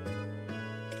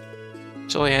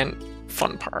 Jollyant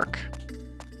Fun Park.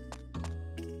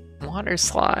 Water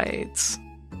slides.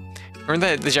 Remember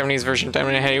that the Japanese version of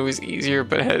Dynamite Heady was easier,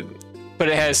 but it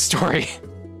had a story.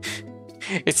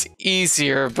 It's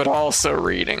easier, but also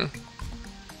reading.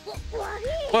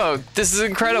 Whoa, this is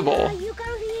incredible.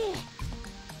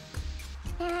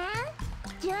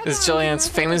 This is Jollyant's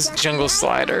famous jungle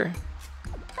slider.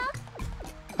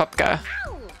 Popka.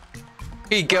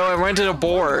 Here you go, I rented a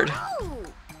board.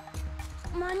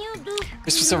 You're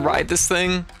supposed to ride this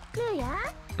thing?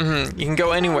 You can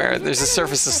go anywhere. There's a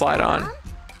surface to slide on.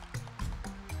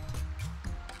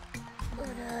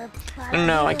 I don't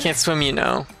know, I can't swim, you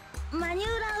know.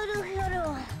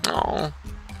 Oh,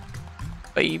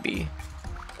 baby.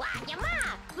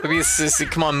 Baby, sissy,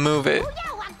 come on, move it.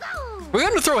 We're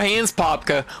gonna throw hands,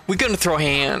 Popka. We're gonna throw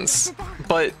hands.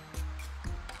 But...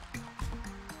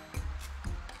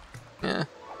 yeah.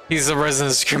 He's a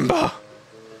resident Scrimbo.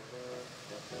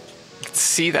 You can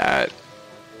see that.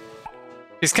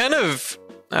 He's kind of...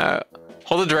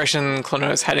 hold the direction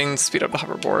Klonoa is heading, speed up the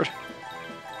hoverboard.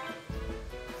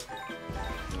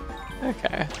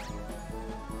 Okay.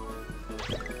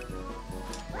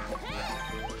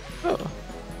 Oh.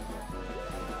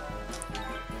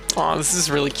 Aw, this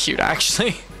is really cute,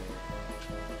 actually.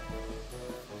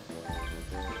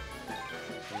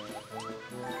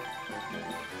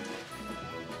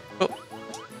 Oh.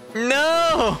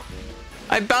 No!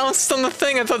 I bounced on the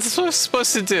thing I thought this was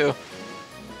supposed to do.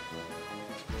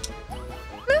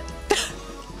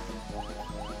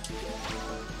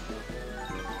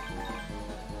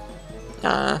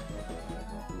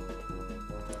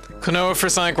 Klonoa for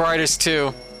Sonic Riders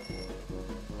 2.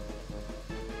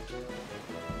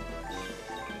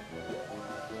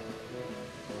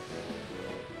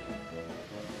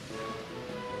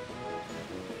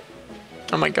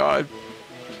 Oh my god.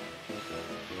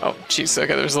 Oh, jeez,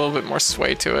 okay, there's a little bit more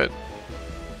sway to it.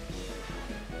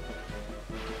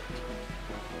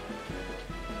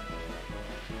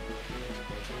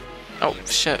 Oh,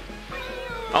 shit.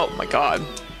 Oh, my God.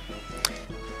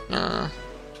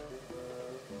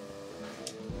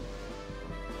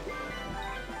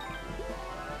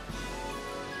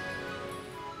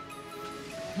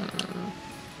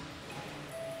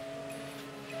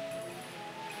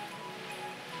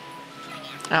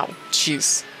 Ow,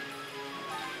 jeez.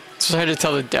 It's hard to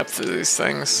tell the depth of these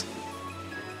things.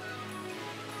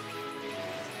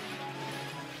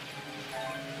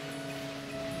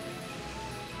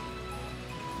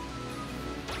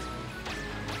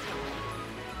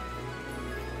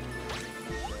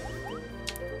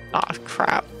 Ah,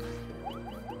 crap.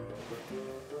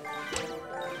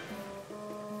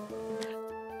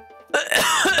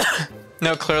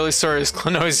 No, clearly story is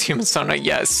Klonoa's human sauna.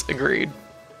 Yes, agreed.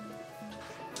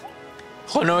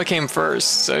 Klonoa came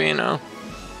first, so you know.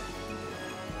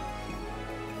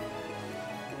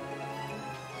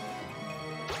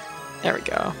 There we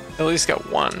go. At least got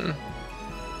one.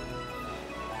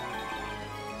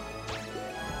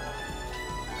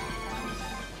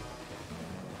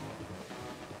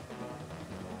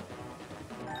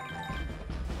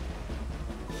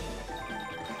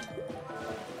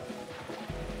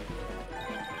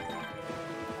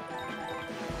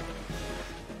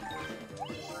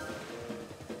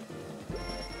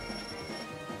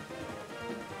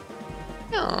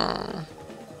 Oh.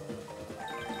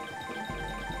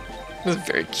 This is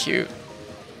very cute.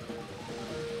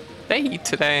 They eat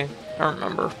today? I don't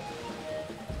remember.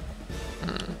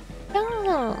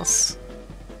 Yes.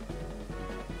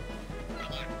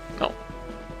 No.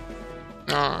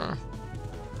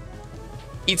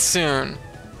 Eat soon.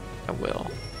 I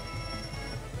will.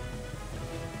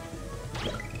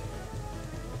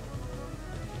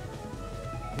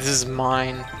 This is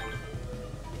mine.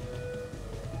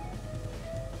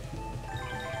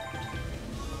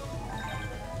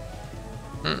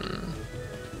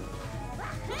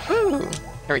 Ooh,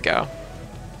 here we go.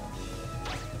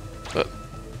 Whoop.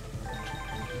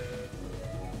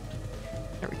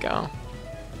 There we go.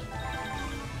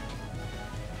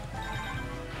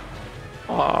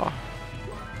 Aw.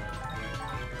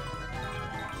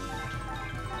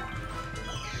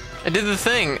 I did the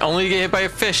thing, only to get hit by a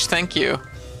fish, thank you.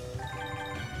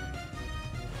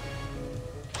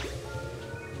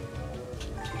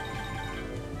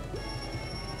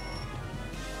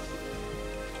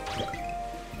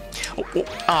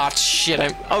 Ah,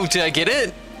 shit, oh, did I get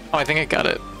it? Oh, I think I got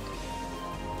it.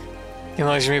 You can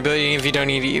lose your ability if you don't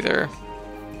eat either.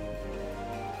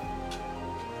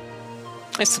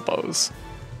 I suppose.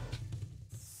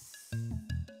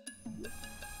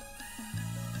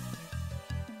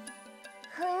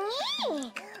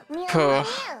 Pooh.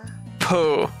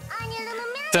 Pooh.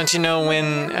 Don't you know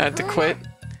when to quit?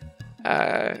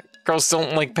 Girls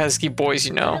don't like pesky boys,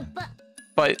 you know.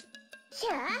 But...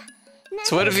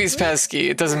 So what if he's pesky?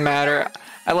 It doesn't matter.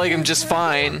 I like him just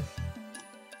fine.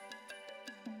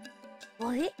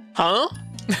 Huh?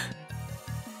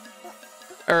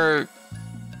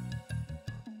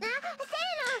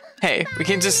 Hey, we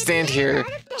can't just stand here.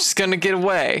 She's gonna get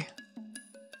away.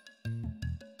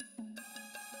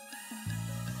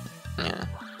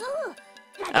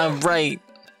 Yeah. Right.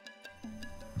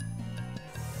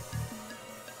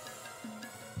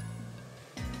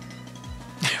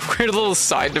 Weird little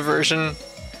side diversion.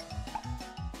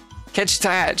 Catch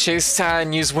Tat, chase Tat,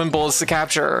 and use wind bullets to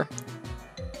capture her.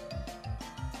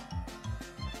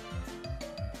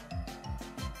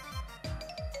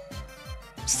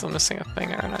 Still missing a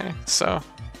thing, aren't I? So.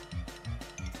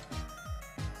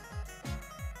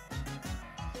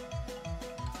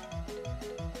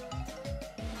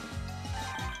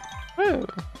 Woo.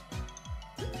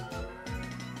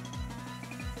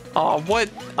 Oh, what?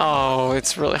 Oh,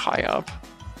 it's really high up.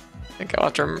 I think I'll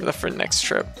have to remember that for the next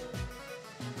trip.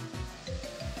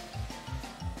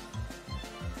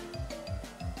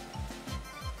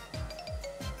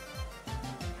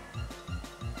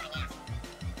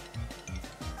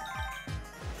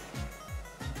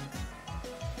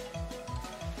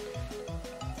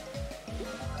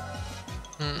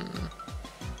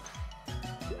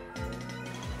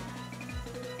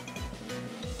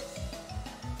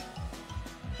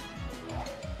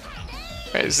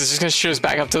 Right, this is just gonna shoot us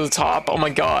back up to the top. Oh my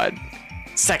god.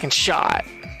 Second shot.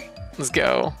 Let's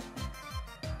go.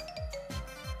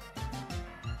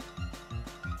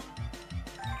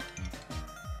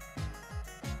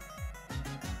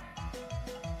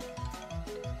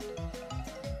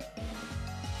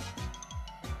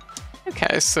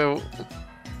 Okay, so...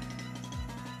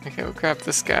 Okay, we'll grab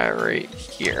this guy right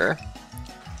here.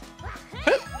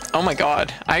 Oh my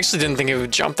god. I actually didn't think it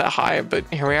would jump that high, but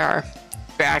here we are.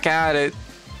 Back at it.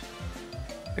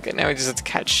 Okay, now we just have to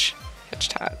catch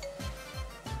Tat.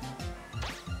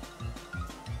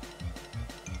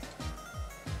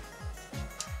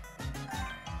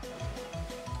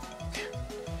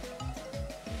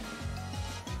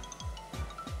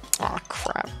 Aw,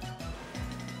 crap.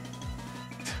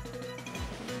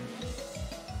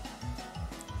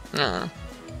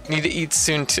 Need to eat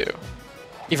soon too.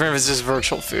 Even if it's just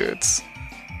virtual foods.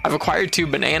 I've acquired 2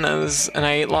 bananas, and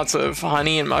I ate lots of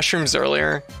honey and mushrooms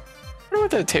earlier. I wonder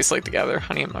what that tastes like together,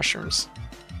 honey and mushrooms.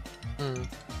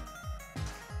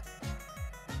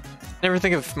 Never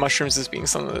think of mushrooms as being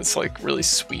something that's like really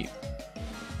sweet.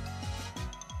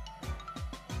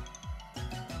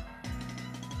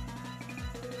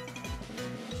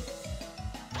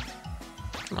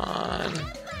 Come on.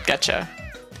 Gotcha.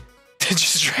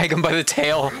 Just drag him by the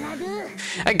tail.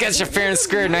 I gotcha fair and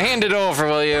square. Now hand it over,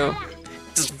 will you?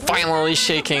 Just violently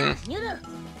shaking.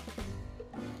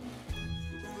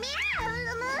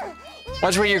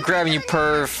 Watch where you're grabbing, you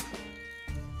perv.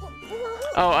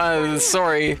 Oh,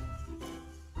 sorry.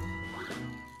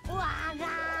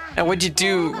 And what'd you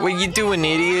do? What you doing,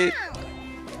 idiot?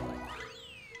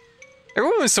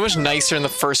 Everyone was so much nicer in the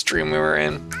first dream we were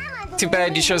in. Too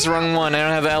bad you chose the wrong one. I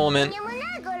don't have the element.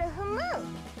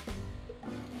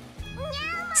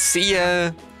 See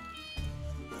ya.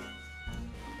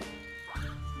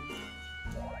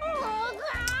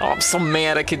 Oh, I'm so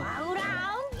mad I could...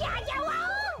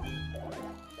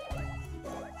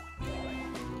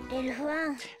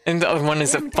 And the other one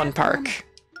is a fun park.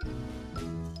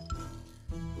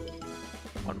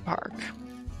 Fun park.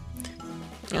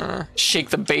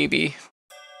 Shake the baby.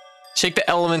 Shake the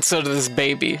elements out of this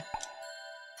baby.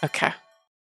 Okay.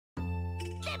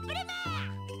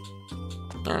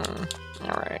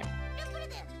 Alright.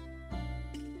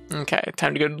 Okay,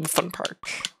 time to go to the fun park.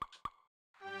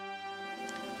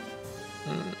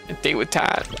 A date with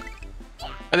Tat.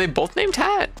 Are they both named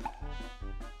Tat?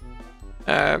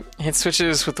 Hit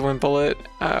switches with the wind bullet,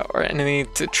 or enemy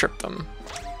to trip them.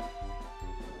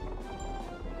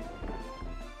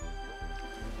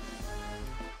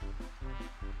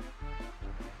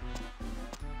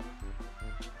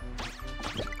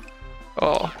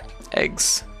 Oh,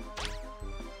 eggs.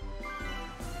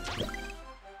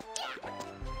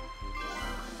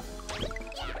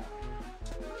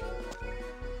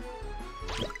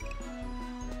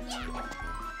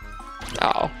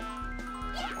 Oh.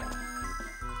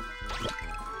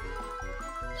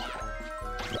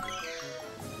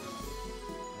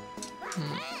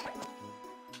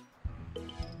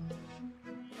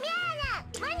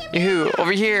 Yoo-hoo,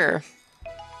 over here.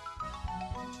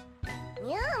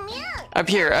 Up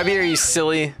here, you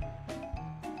silly.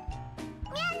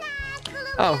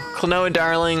 Oh, Klonoa,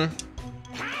 darling.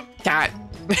 Tat.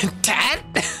 Tat?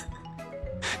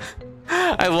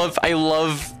 I love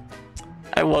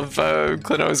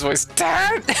Klonoa's voice.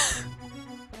 Tat!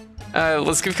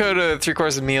 Let's give Code a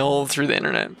 3-course meal through the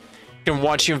internet. You can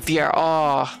watch you in VR.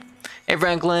 Oh, hey,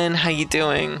 Franklin, how you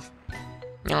doing?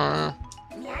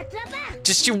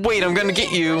 Just you wait, I'm gonna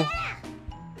get you.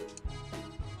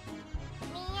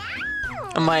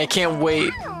 I can't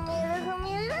wait.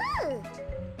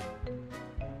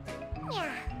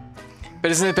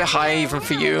 But isn't it a bit high even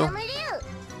for you?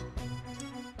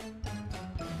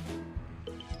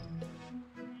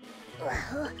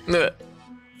 Ugh.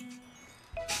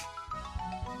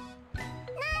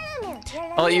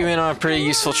 I'll let you in on a pretty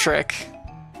useful trick.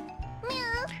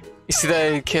 You see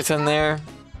that kitten there?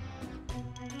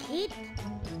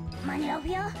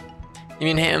 You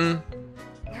mean him?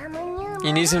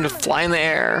 You need him to fly in the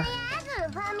air.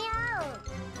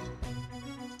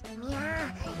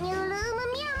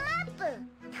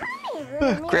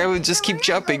 Grab it, just keep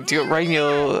jumping. Do it right and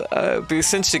you'll be a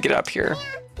cinch to get up here.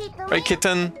 Right,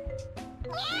 kitten?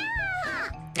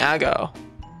 I'll go.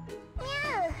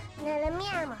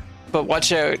 But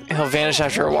watch out, he'll vanish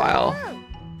after a while.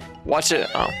 Watch it.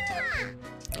 Oh.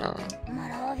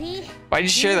 Why'd you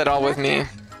share that all with me?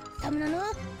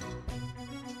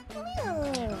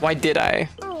 Why did I?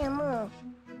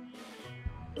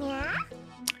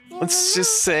 Let's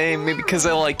just say maybe because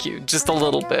I like you, just a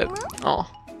little bit. Oh.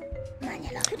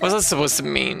 What's that supposed to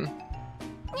mean?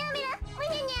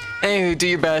 Hey, do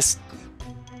your best.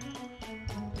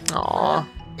 Aw.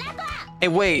 Hey,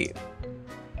 wait.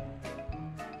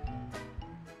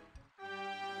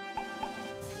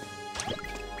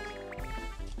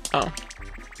 Oh.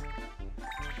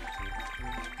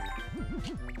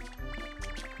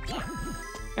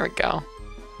 There we go.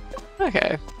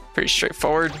 Okay, pretty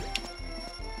straightforward.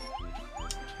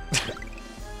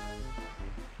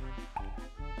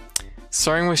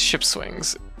 Soaring with ship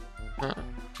swings.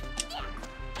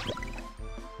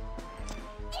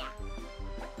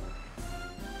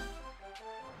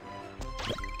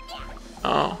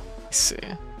 Oh, I see.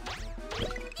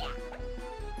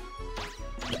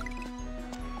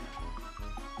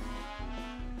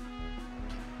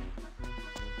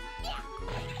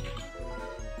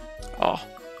 Oh.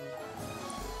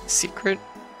 Secret?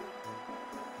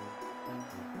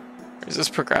 Or is this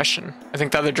progression? I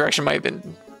think the other direction might have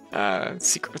been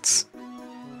secrets.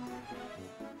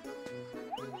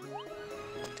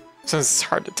 Since it's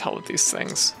hard to tell with these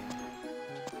things.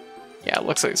 Yeah, it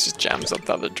looks like it's just gems up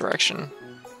the other direction.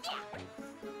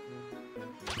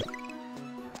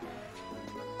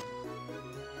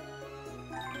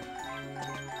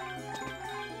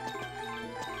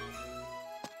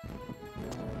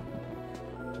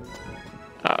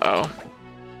 Uh-oh.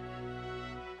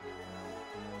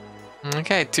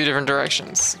 Okay, 2 different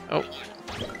directions. Oh.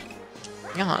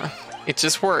 Yeah, it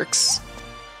just works.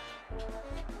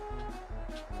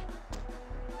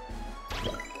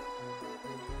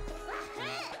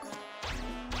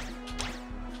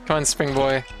 Come on, Spring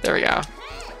Boy. There we go.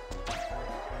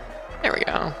 There we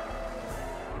go.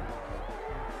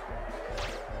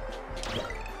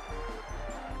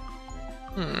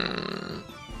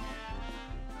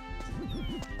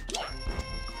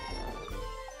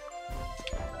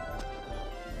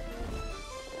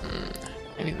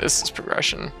 Maybe this is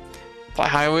progression. Fly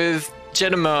high with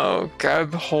Jetamo.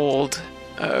 Grab hold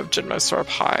of Jetamo, soar up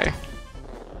high.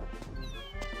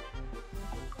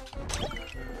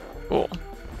 Cool.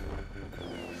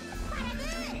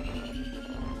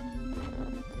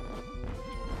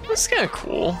 That's kind of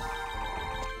cool.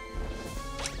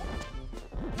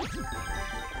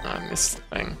 Oh, I missed the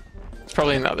thing. It's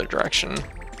probably in the other direction.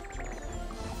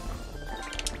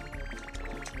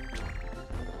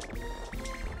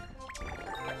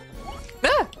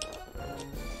 Ah!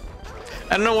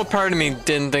 I don't know what part of me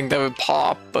didn't think that would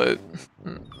pop, but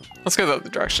let's go the other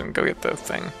direction. Go get the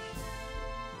thing.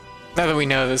 Now that we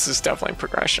know this is definitely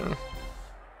progression.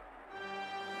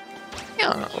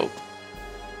 Yeah. Oh.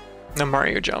 No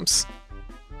Mario jumps.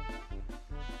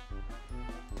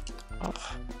 Oh.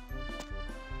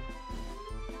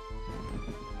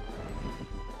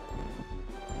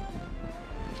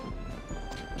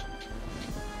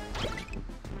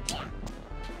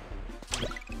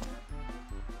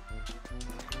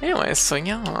 Anyway, so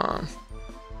yeah.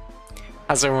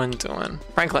 How's everyone doing?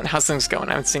 Franklin, how's things going?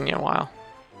 I haven't seen you in a while.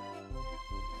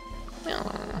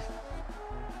 Yeah.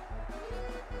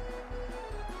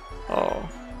 Oh.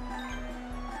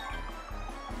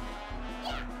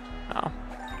 Oh.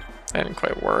 That didn't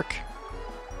quite work.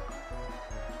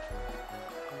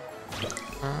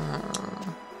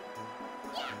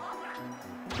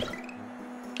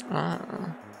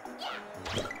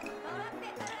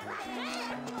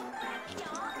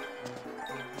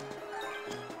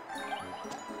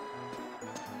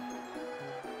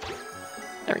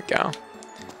 There we go.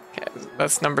 Okay,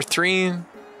 that's number 3. Trying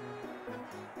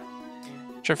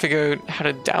to figure out how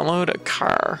to download a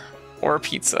car or a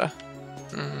pizza.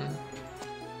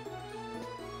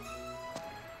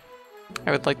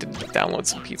 I would like to download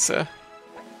some pizza.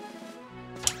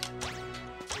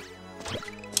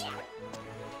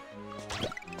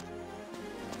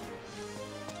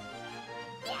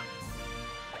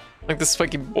 Like the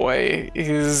spiky boy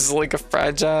is like a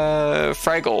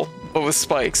Fraggle, but with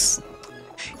spikes.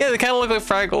 Yeah, they kind of look like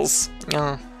Fraggles.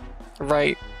 Yeah,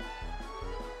 right.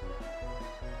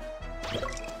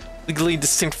 Legally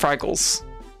distinct Fraggles.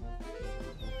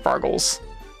 Fraggles.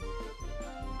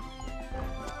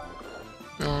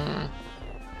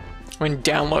 When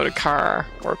download a car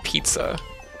or a pizza.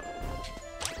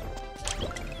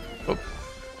 Oh.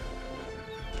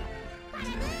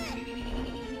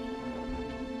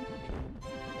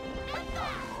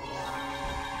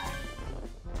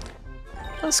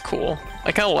 That's cool.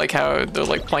 I kind of like how they're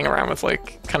like playing around with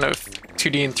like kind of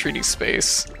 2D and 3D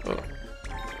space. Oh.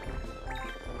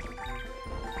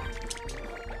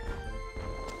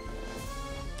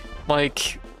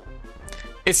 Like,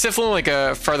 it's definitely like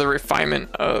a further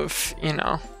refinement of, you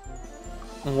know,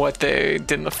 what they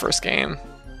did in the first game.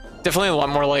 Definitely a lot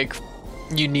more like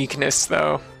uniqueness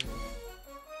though.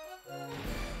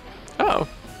 Oh,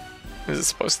 is it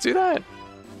supposed to do that?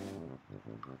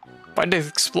 Why did it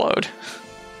explode?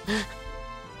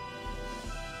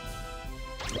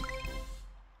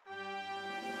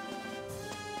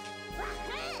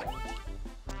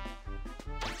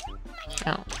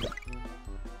 Oh.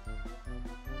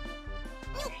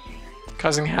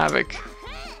 Causing havoc.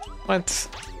 What?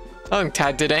 I don't think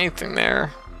Tad did anything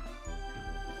there.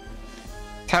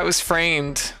 Tad was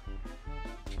framed.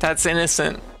 Tad's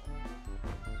innocent.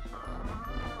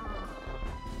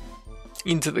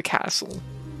 Into the castle.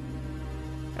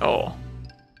 Oh.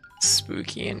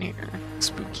 Spooky in here.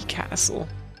 Spooky castle.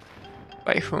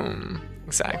 By whom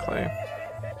exactly?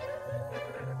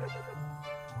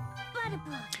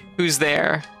 Who's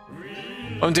there?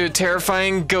 Welcome to a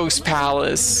terrifying ghost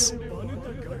palace.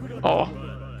 Oh.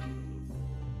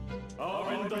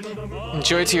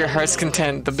 Enjoy to your heart's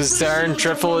content the bizarre and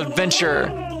dreadful adventure.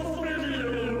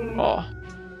 Oh.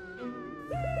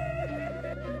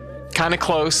 Kinda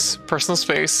close. Personal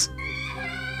space.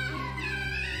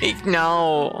 Hey,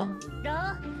 no.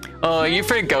 Oh, are you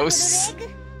afraid of ghosts?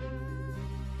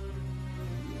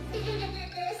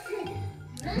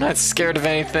 I'm not scared of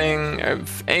anything.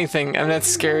 I'm not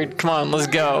scared. Come on, let's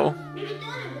go.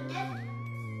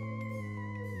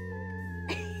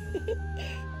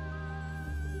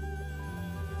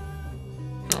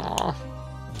 Aww.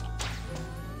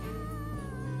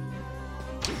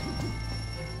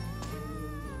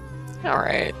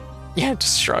 Alright. Yeah,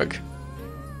 just shrug.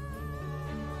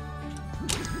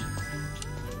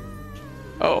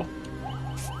 Oh.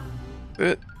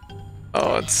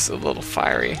 Oh, it's a little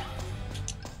fiery.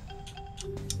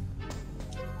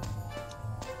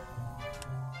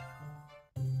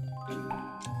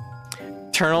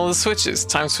 Turn all the switches.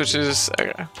 Time switches.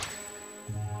 Okay.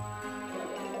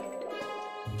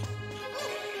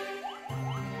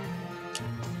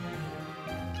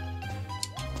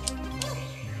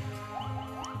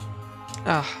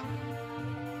 Ah,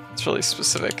 it's really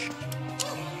specific.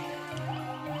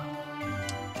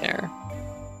 There.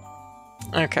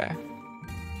 Okay.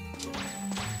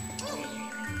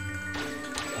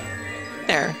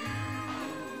 There.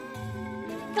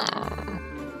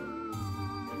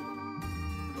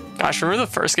 Gosh, remember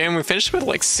the first game? We finished with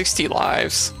like 60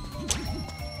 lives.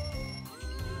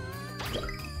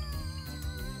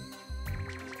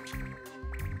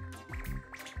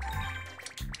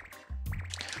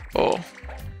 Oh.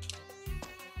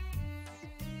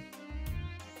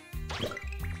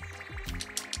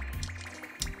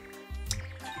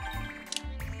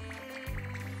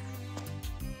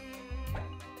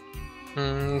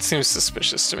 Seems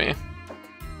suspicious to me.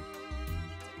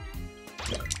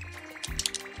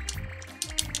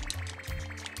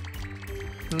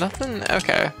 Nothing?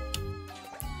 Okay.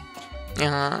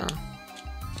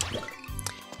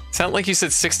 Sounded like you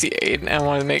said 68 and I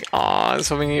wanted to make I was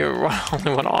hoping you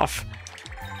only went off.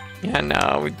 Yeah,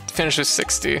 no, we finished with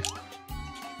 60.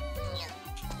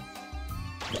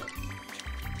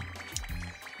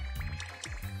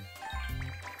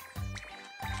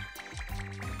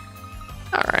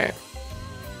 Alright.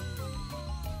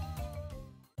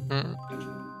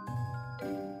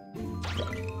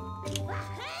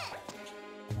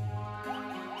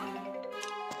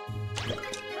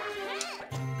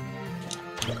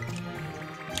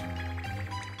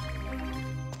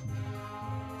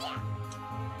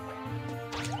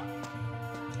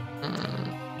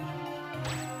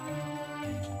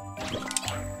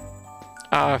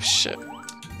 Oh, shit.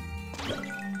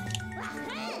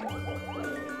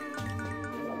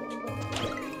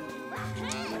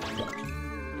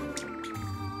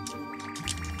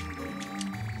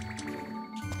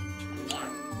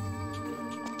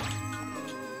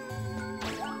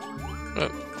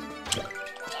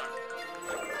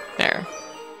 There.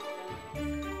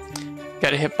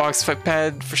 Got a hitbox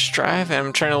footpad for Strive, and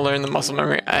I'm trying to learn the muscle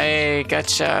memory. I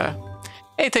gotcha.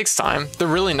 Hey, it takes time. They're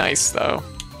really nice, though.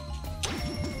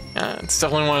 It's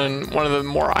definitely one of the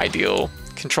more ideal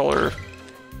controller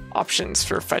options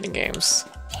for fighting games.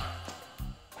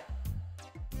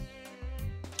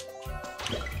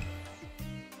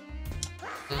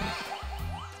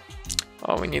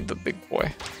 Oh, we need the big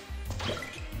boy.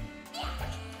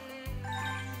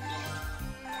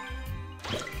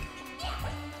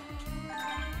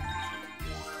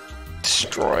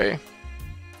 Destroy.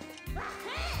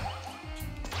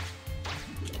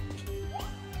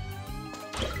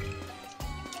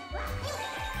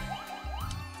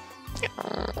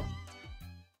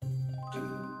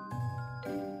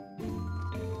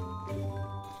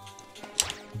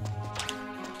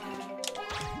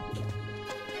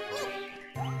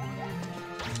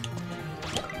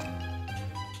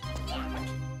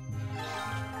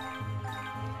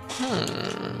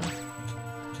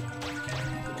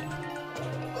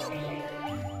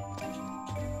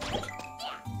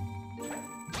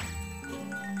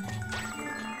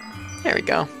 There we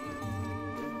go.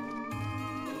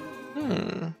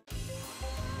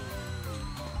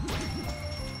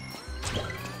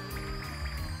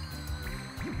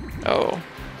 Oh.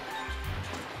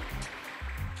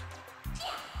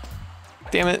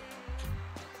 Damn it.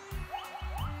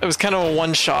 It was kind of a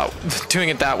one-shot doing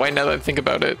it that way now that I think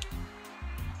about it.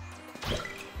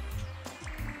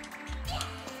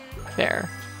 There.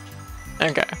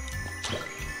 Okay.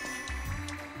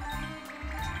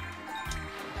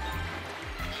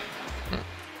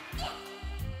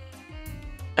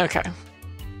 Okay.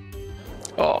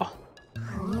 Oh.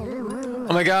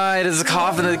 Oh my god, it's a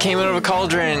coffin that came out of a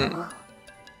cauldron.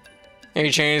 Your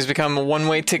journey has become a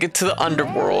one-way ticket to the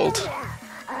underworld.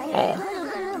 Oh.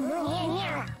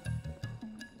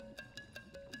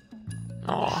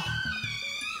 Oh.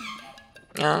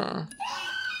 Oh.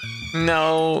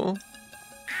 No.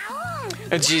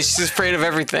 Oh geez, she's afraid of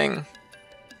everything.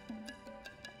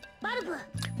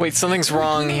 Wait, something's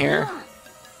wrong here.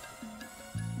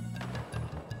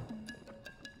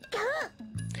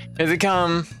 Here they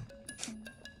come.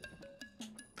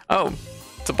 Oh,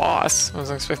 it's a boss. I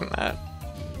wasn't expecting that.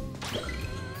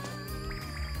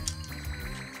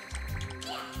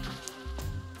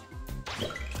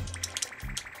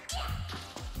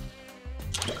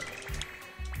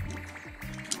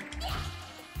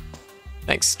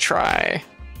 Nice try.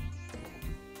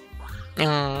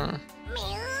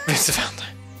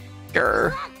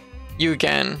 Grr. You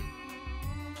again.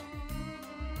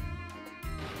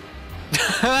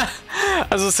 I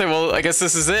was gonna say, well, I guess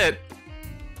this is it.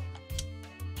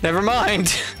 Never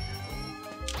mind.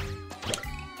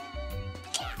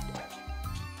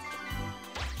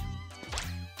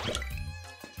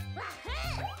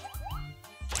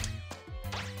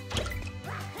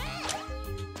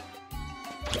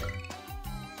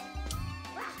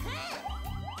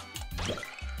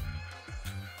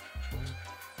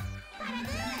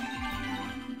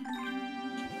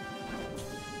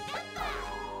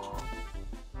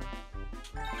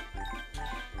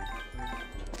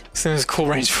 This thing has cool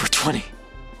range 420.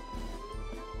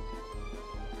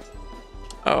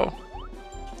 Oh.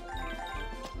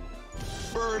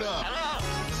 Bird up.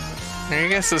 I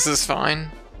guess this is fine.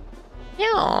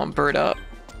 Yeah, bird up.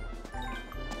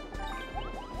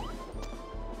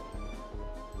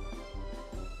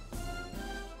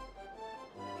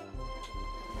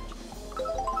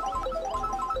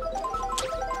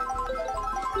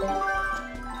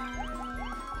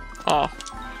 Oh,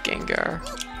 Gengar.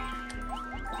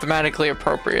 Thematically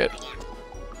appropriate.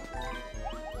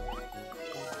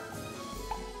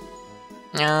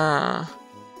 Ah.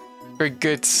 Very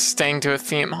good staying to a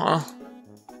theme, huh?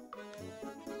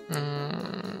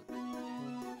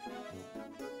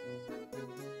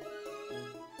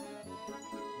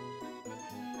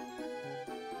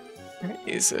 Where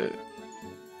is it?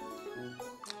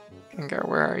 Gengar,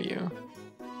 where are you?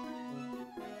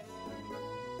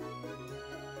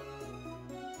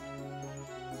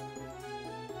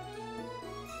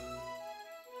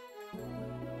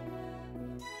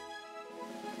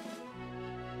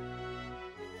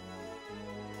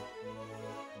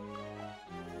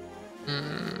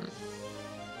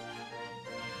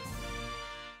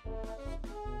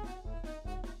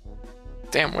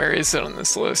 Damn, where is it on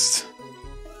this list?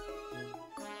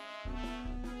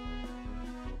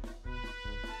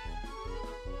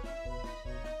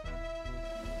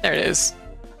 There it is.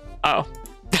 Oh.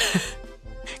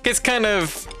 Gets kind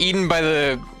of eaten by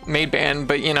the maid band,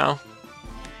 but you know.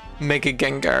 Mega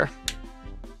Gengar.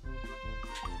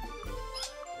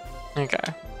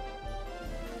 Okay.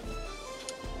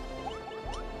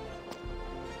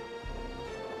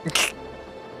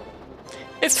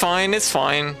 It's fine, it's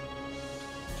fine.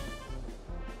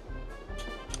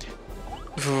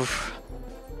 Oof.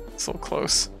 So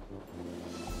close.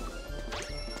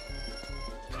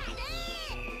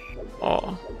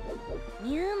 Oh.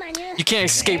 You can't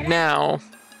escape now.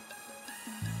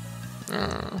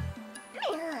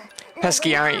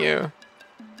 Pesky, aren't you?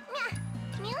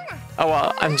 Oh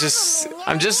well, I'm just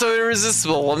so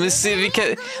irresistible. Let me see if you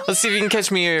can. Let's see if you can catch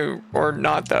me or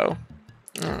not, though.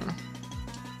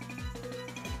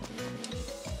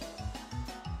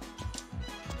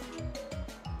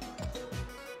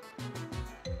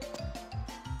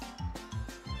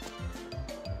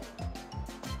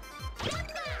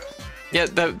 Yeah,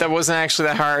 that wasn't actually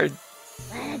that hard.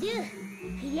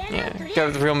 Yeah,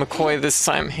 got the real McCoy this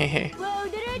time. Hey.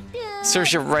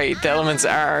 Serves you right. The element's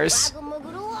ours.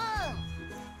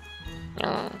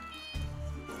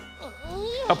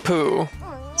 A poo.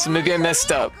 So maybe I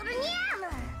messed up.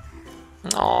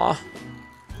 Aw.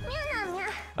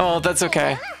 Oh, that's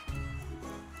okay.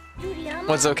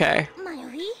 What's okay?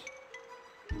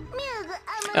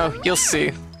 Oh, you'll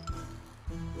see.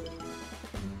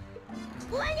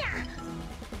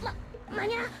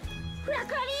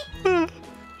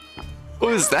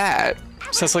 What was that?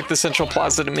 Sounds like the Central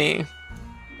Plaza to me.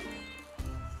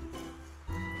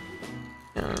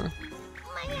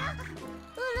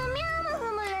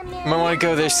 Might want to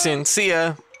go there soon. See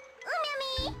ya.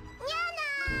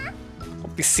 I'll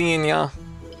be seeing ya.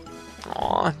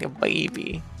 Aw, your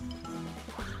baby.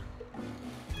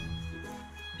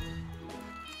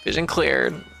 Vision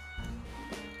cleared.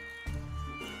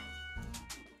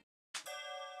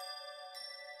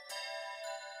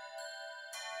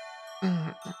 Hmm.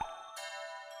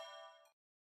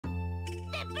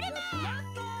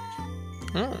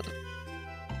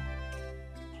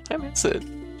 I miss it.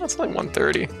 That's like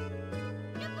 1:30.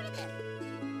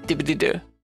 Dibbity-doo.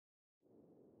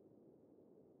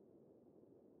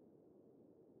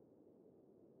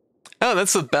 Oh,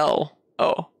 that's the bell.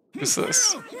 Oh, who's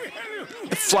this?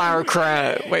 The flower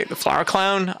crown. Wait, the flower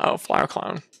clown? Oh, flower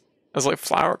clown. I was like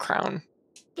flower crown.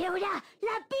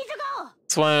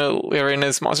 It's one of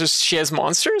Lerena's monsters. She has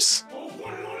monsters?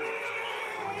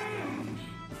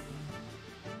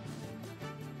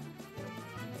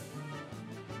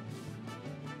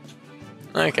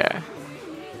 Okay.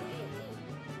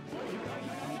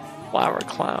 Flower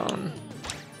clown.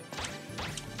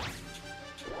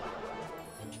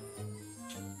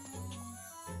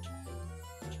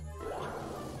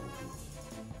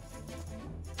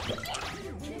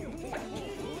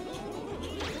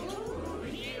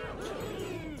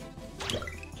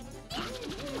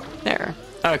 There.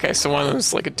 Okay, so one of them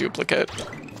is like a duplicate.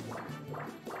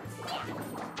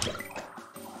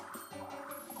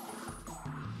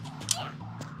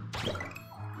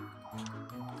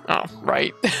 Oh,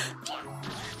 right.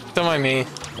 Don't mind me.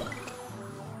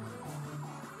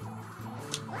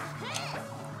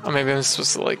 Oh, maybe I'm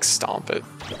supposed to like stomp it.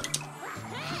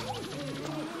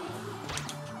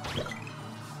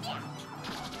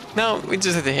 No, we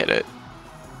just have to hit it.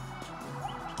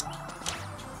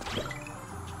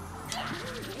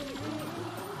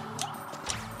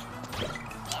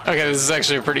 Okay, this is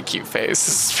actually a pretty cute face.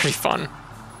 This is pretty fun.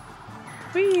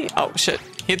 Whee! Oh shit!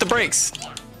 He hit the brakes.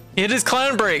 He hit his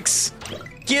clown brakes.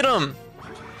 Get him!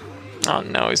 Oh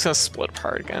no, he's gonna split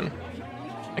apart again.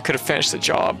 I could have finished the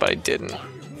job, but I didn't.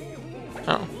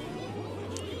 Oh.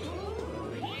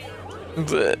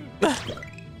 Blech.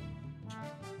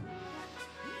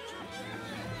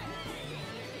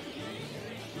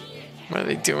 What are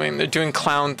they doing? They're doing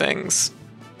clown things.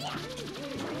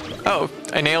 Oh,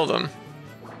 I nailed him.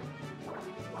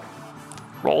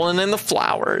 Rolling in the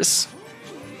flowers.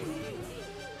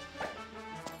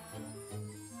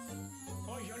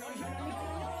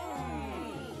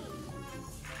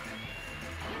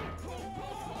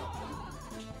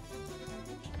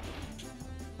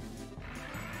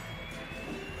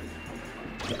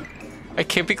 I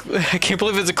can't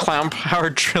believe it's a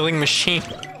clown-powered drilling machine.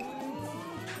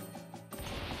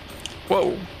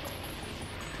 Whoa.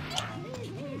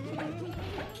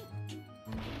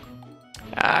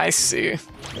 I see.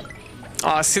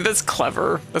 Aw, see, that's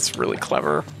clever. That's really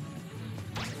clever.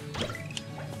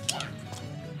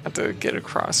 Have to get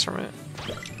across from it.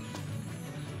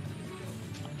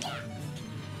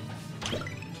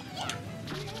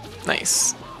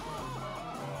 Nice.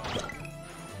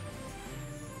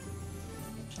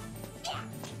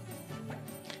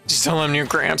 Just tell him your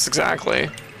Gramps, exactly.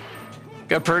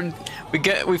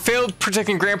 We failed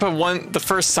protecting Grandpa the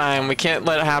first time. We can't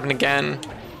let it happen again.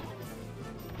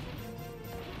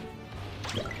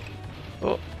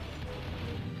 Oh.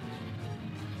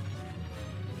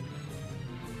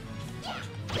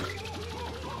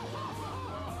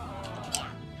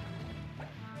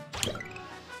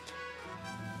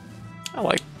 I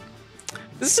like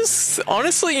this. Is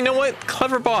honestly, you know what?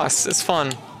 Clever boss. It's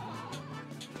fun.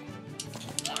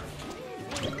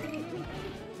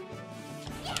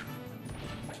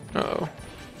 Uh-oh.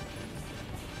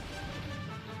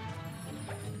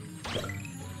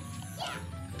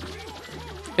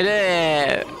 Hit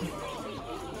it!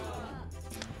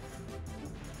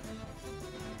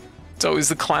 It's always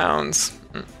the clowns.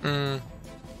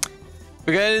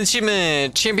 We got an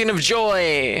achievement! Champion of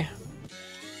Joy!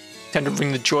 Time to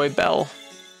ring the joy bell.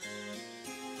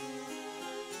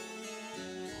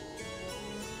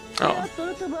 Oh.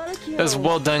 That was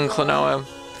well done, Klonoa.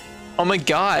 Oh my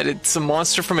god, it's a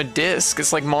monster from a disc.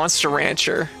 It's like Monster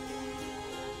Rancher.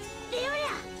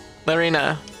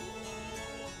 Lorena.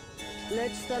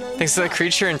 Thanks to that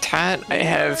creature and Tat, I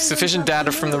have sufficient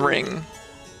data from the ring.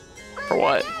 For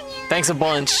what? Thanks a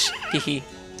bunch. Hehe.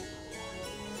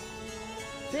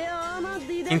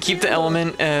 You can keep the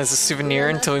element as a souvenir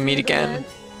until we meet again.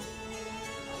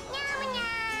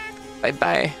 Bye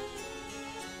bye.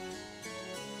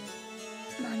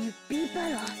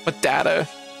 What data?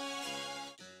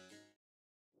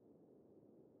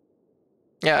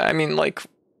 Yeah, I mean, like,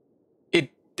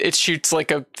 it shoots like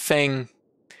a thing.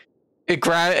 It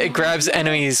grabs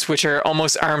enemies which are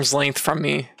almost arm's length from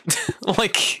me.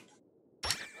 Like,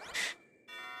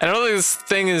 I don't think this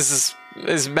thing is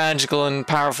as magical and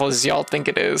powerful as y'all think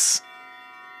it is.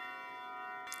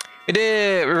 We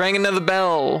did it! We rang another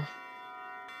bell.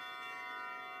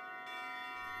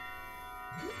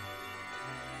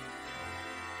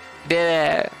 We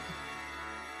did it.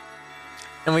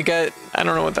 And we got, I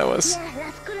don't know what that was.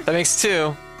 That makes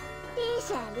 2.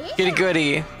 Goody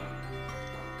goody.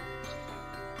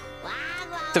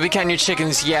 Don't be counting your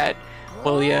chickens yet,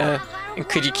 will ya? And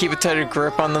could you keep a tighter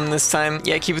grip on them this time?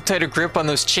 Yeah, keep a tighter grip on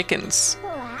those chickens.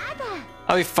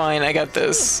 I'll be fine, I got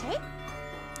this.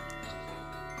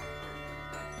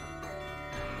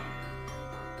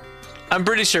 I'm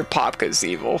pretty sure Popka's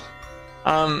evil.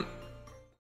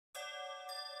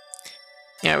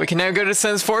 Yeah, we can now go to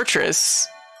Sen's Fortress.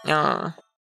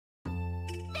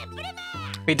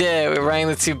 We did, we rang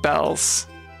the 2 bells.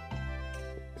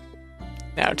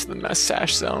 Now to the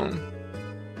mustache zone.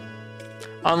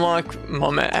 Unlock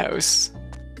Moment House.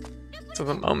 So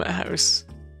the Moment House.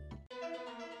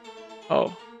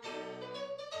 Oh.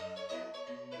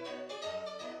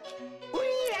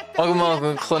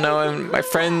 Welcome, Klonoa, my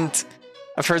friend.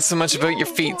 I've heard so much about your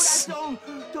feats.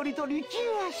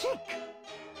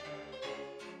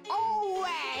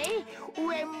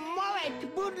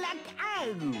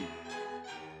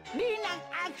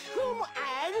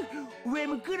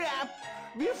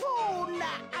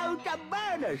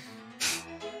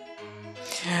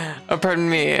 Oh, pardon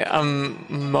me,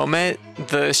 Moment,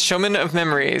 the showman of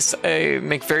memories. I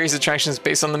make various attractions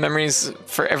based on the memories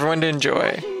for everyone to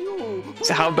enjoy.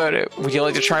 So how about it? Would you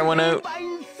like to try one out?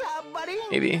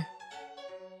 Maybe.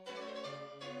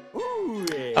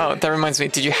 Oh, that reminds me,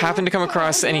 did you happen to come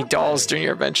across any dolls during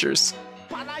your adventures?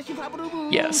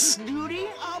 Yes.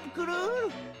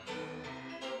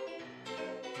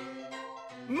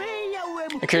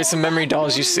 Okay, here's some memory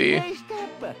dolls you see.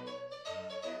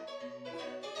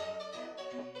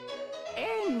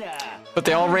 But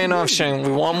they all ran off saying,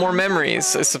 we want more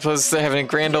memories. I suppose they're having a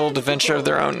grand old adventure of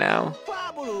their own now.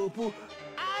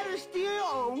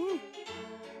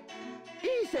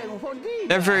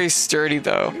 They're very sturdy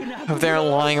though. Hope they aren't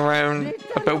lying around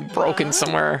about broken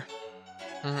somewhere.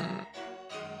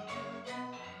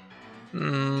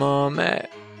 Moment.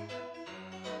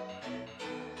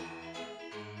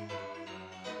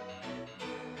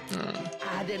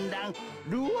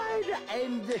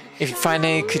 If you find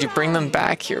any, could you bring them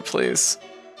back here, please?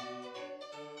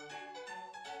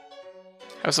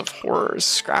 House of Horrors,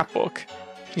 scrapbook.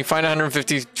 You find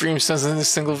 150 dream stones in a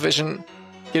single vision.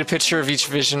 Get a picture of each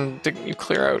vision that you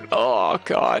clear out. Oh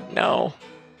god, no.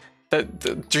 The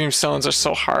dream stones are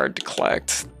so hard to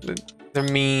collect. They're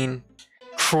mean.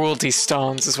 Cruelty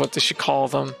stones is what they should call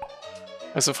them.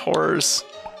 House of Horrors.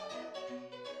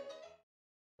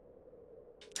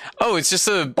 Oh, it's just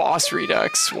a boss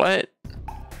redux. What?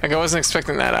 Like, I wasn't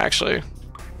expecting that, actually.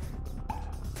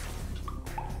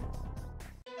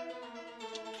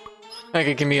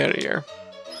 Okay, get me out of here.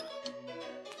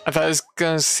 I thought I was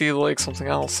gonna see, like, something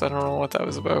else. I don't know what that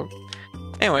was about.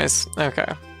 Anyways,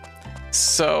 okay.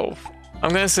 So, I'm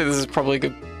gonna say this is probably a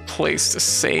good place to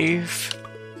save.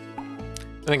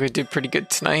 I think we did pretty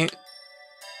good tonight.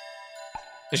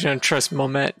 I shouldn't trust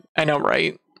Moment. I know,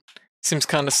 right? Seems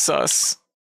kind of sus.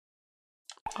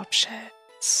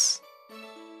 Options.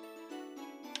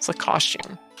 It's like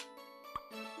costume.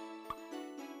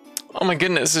 Oh my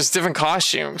goodness, there's different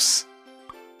costumes.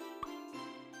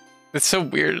 It's so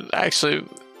weird, actually.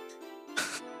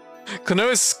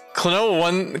 Klonoa's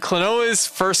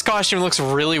first costume looks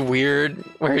really weird,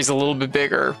 where he's a little bit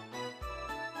bigger.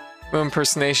 No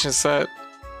impersonation set.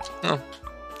 Oh,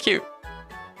 cute.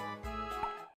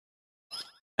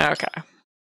 Okay.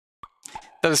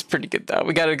 That was pretty good though.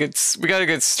 We got a good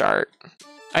start.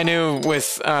 I knew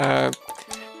with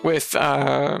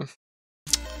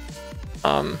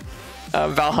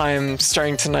Valheim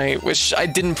starting tonight, which I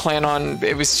didn't plan on.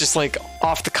 It was just like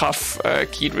off the cuff.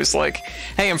 Keed was like,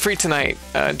 "Hey, I'm free tonight.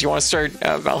 Do you want to start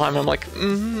Valheim?" I'm like,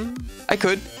 I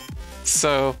could.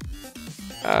 So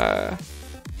I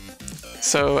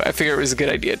figured it was a good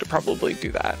idea to probably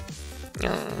do that.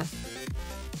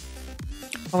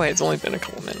 Oh wait, it's only been a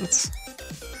couple minutes.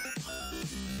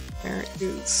 There it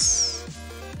is.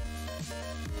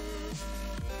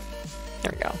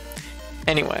 There we go.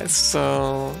 Anyways,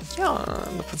 so yeah,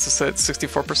 that puts us at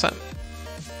 64%.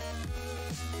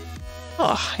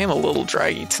 Oh, I am a little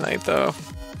draggy tonight though.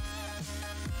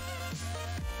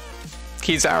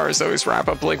 Keys hours always wrap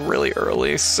up like really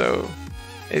early, so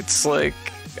it's like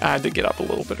I had to get up a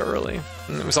little bit early,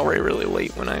 and it was already really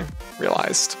late when I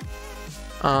realized.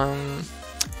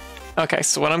 Okay,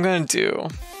 so what I'm gonna do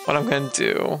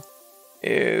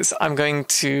is I'm going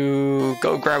to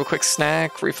go grab a quick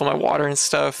snack, refill my water and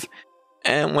stuff,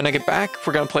 and when I get back,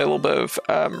 we're gonna play a little bit of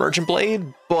Merchant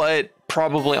Blade, but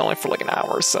probably only for like an hour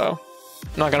or so.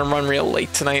 I'm not gonna run real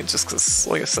late tonight just because,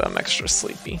 like I said, I'm extra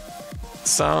sleepy.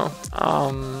 So,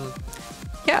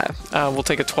 yeah, we'll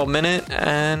take a 12-minute,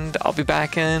 and I'll be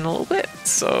back in a little bit.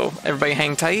 So everybody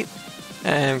hang tight,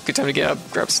 and good time to get up,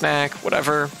 grab a snack,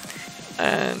 whatever.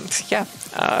 And yeah,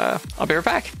 I'll be right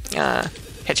back.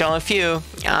 Catch y'all in a few.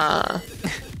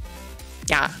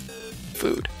 Yeah,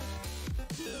 food.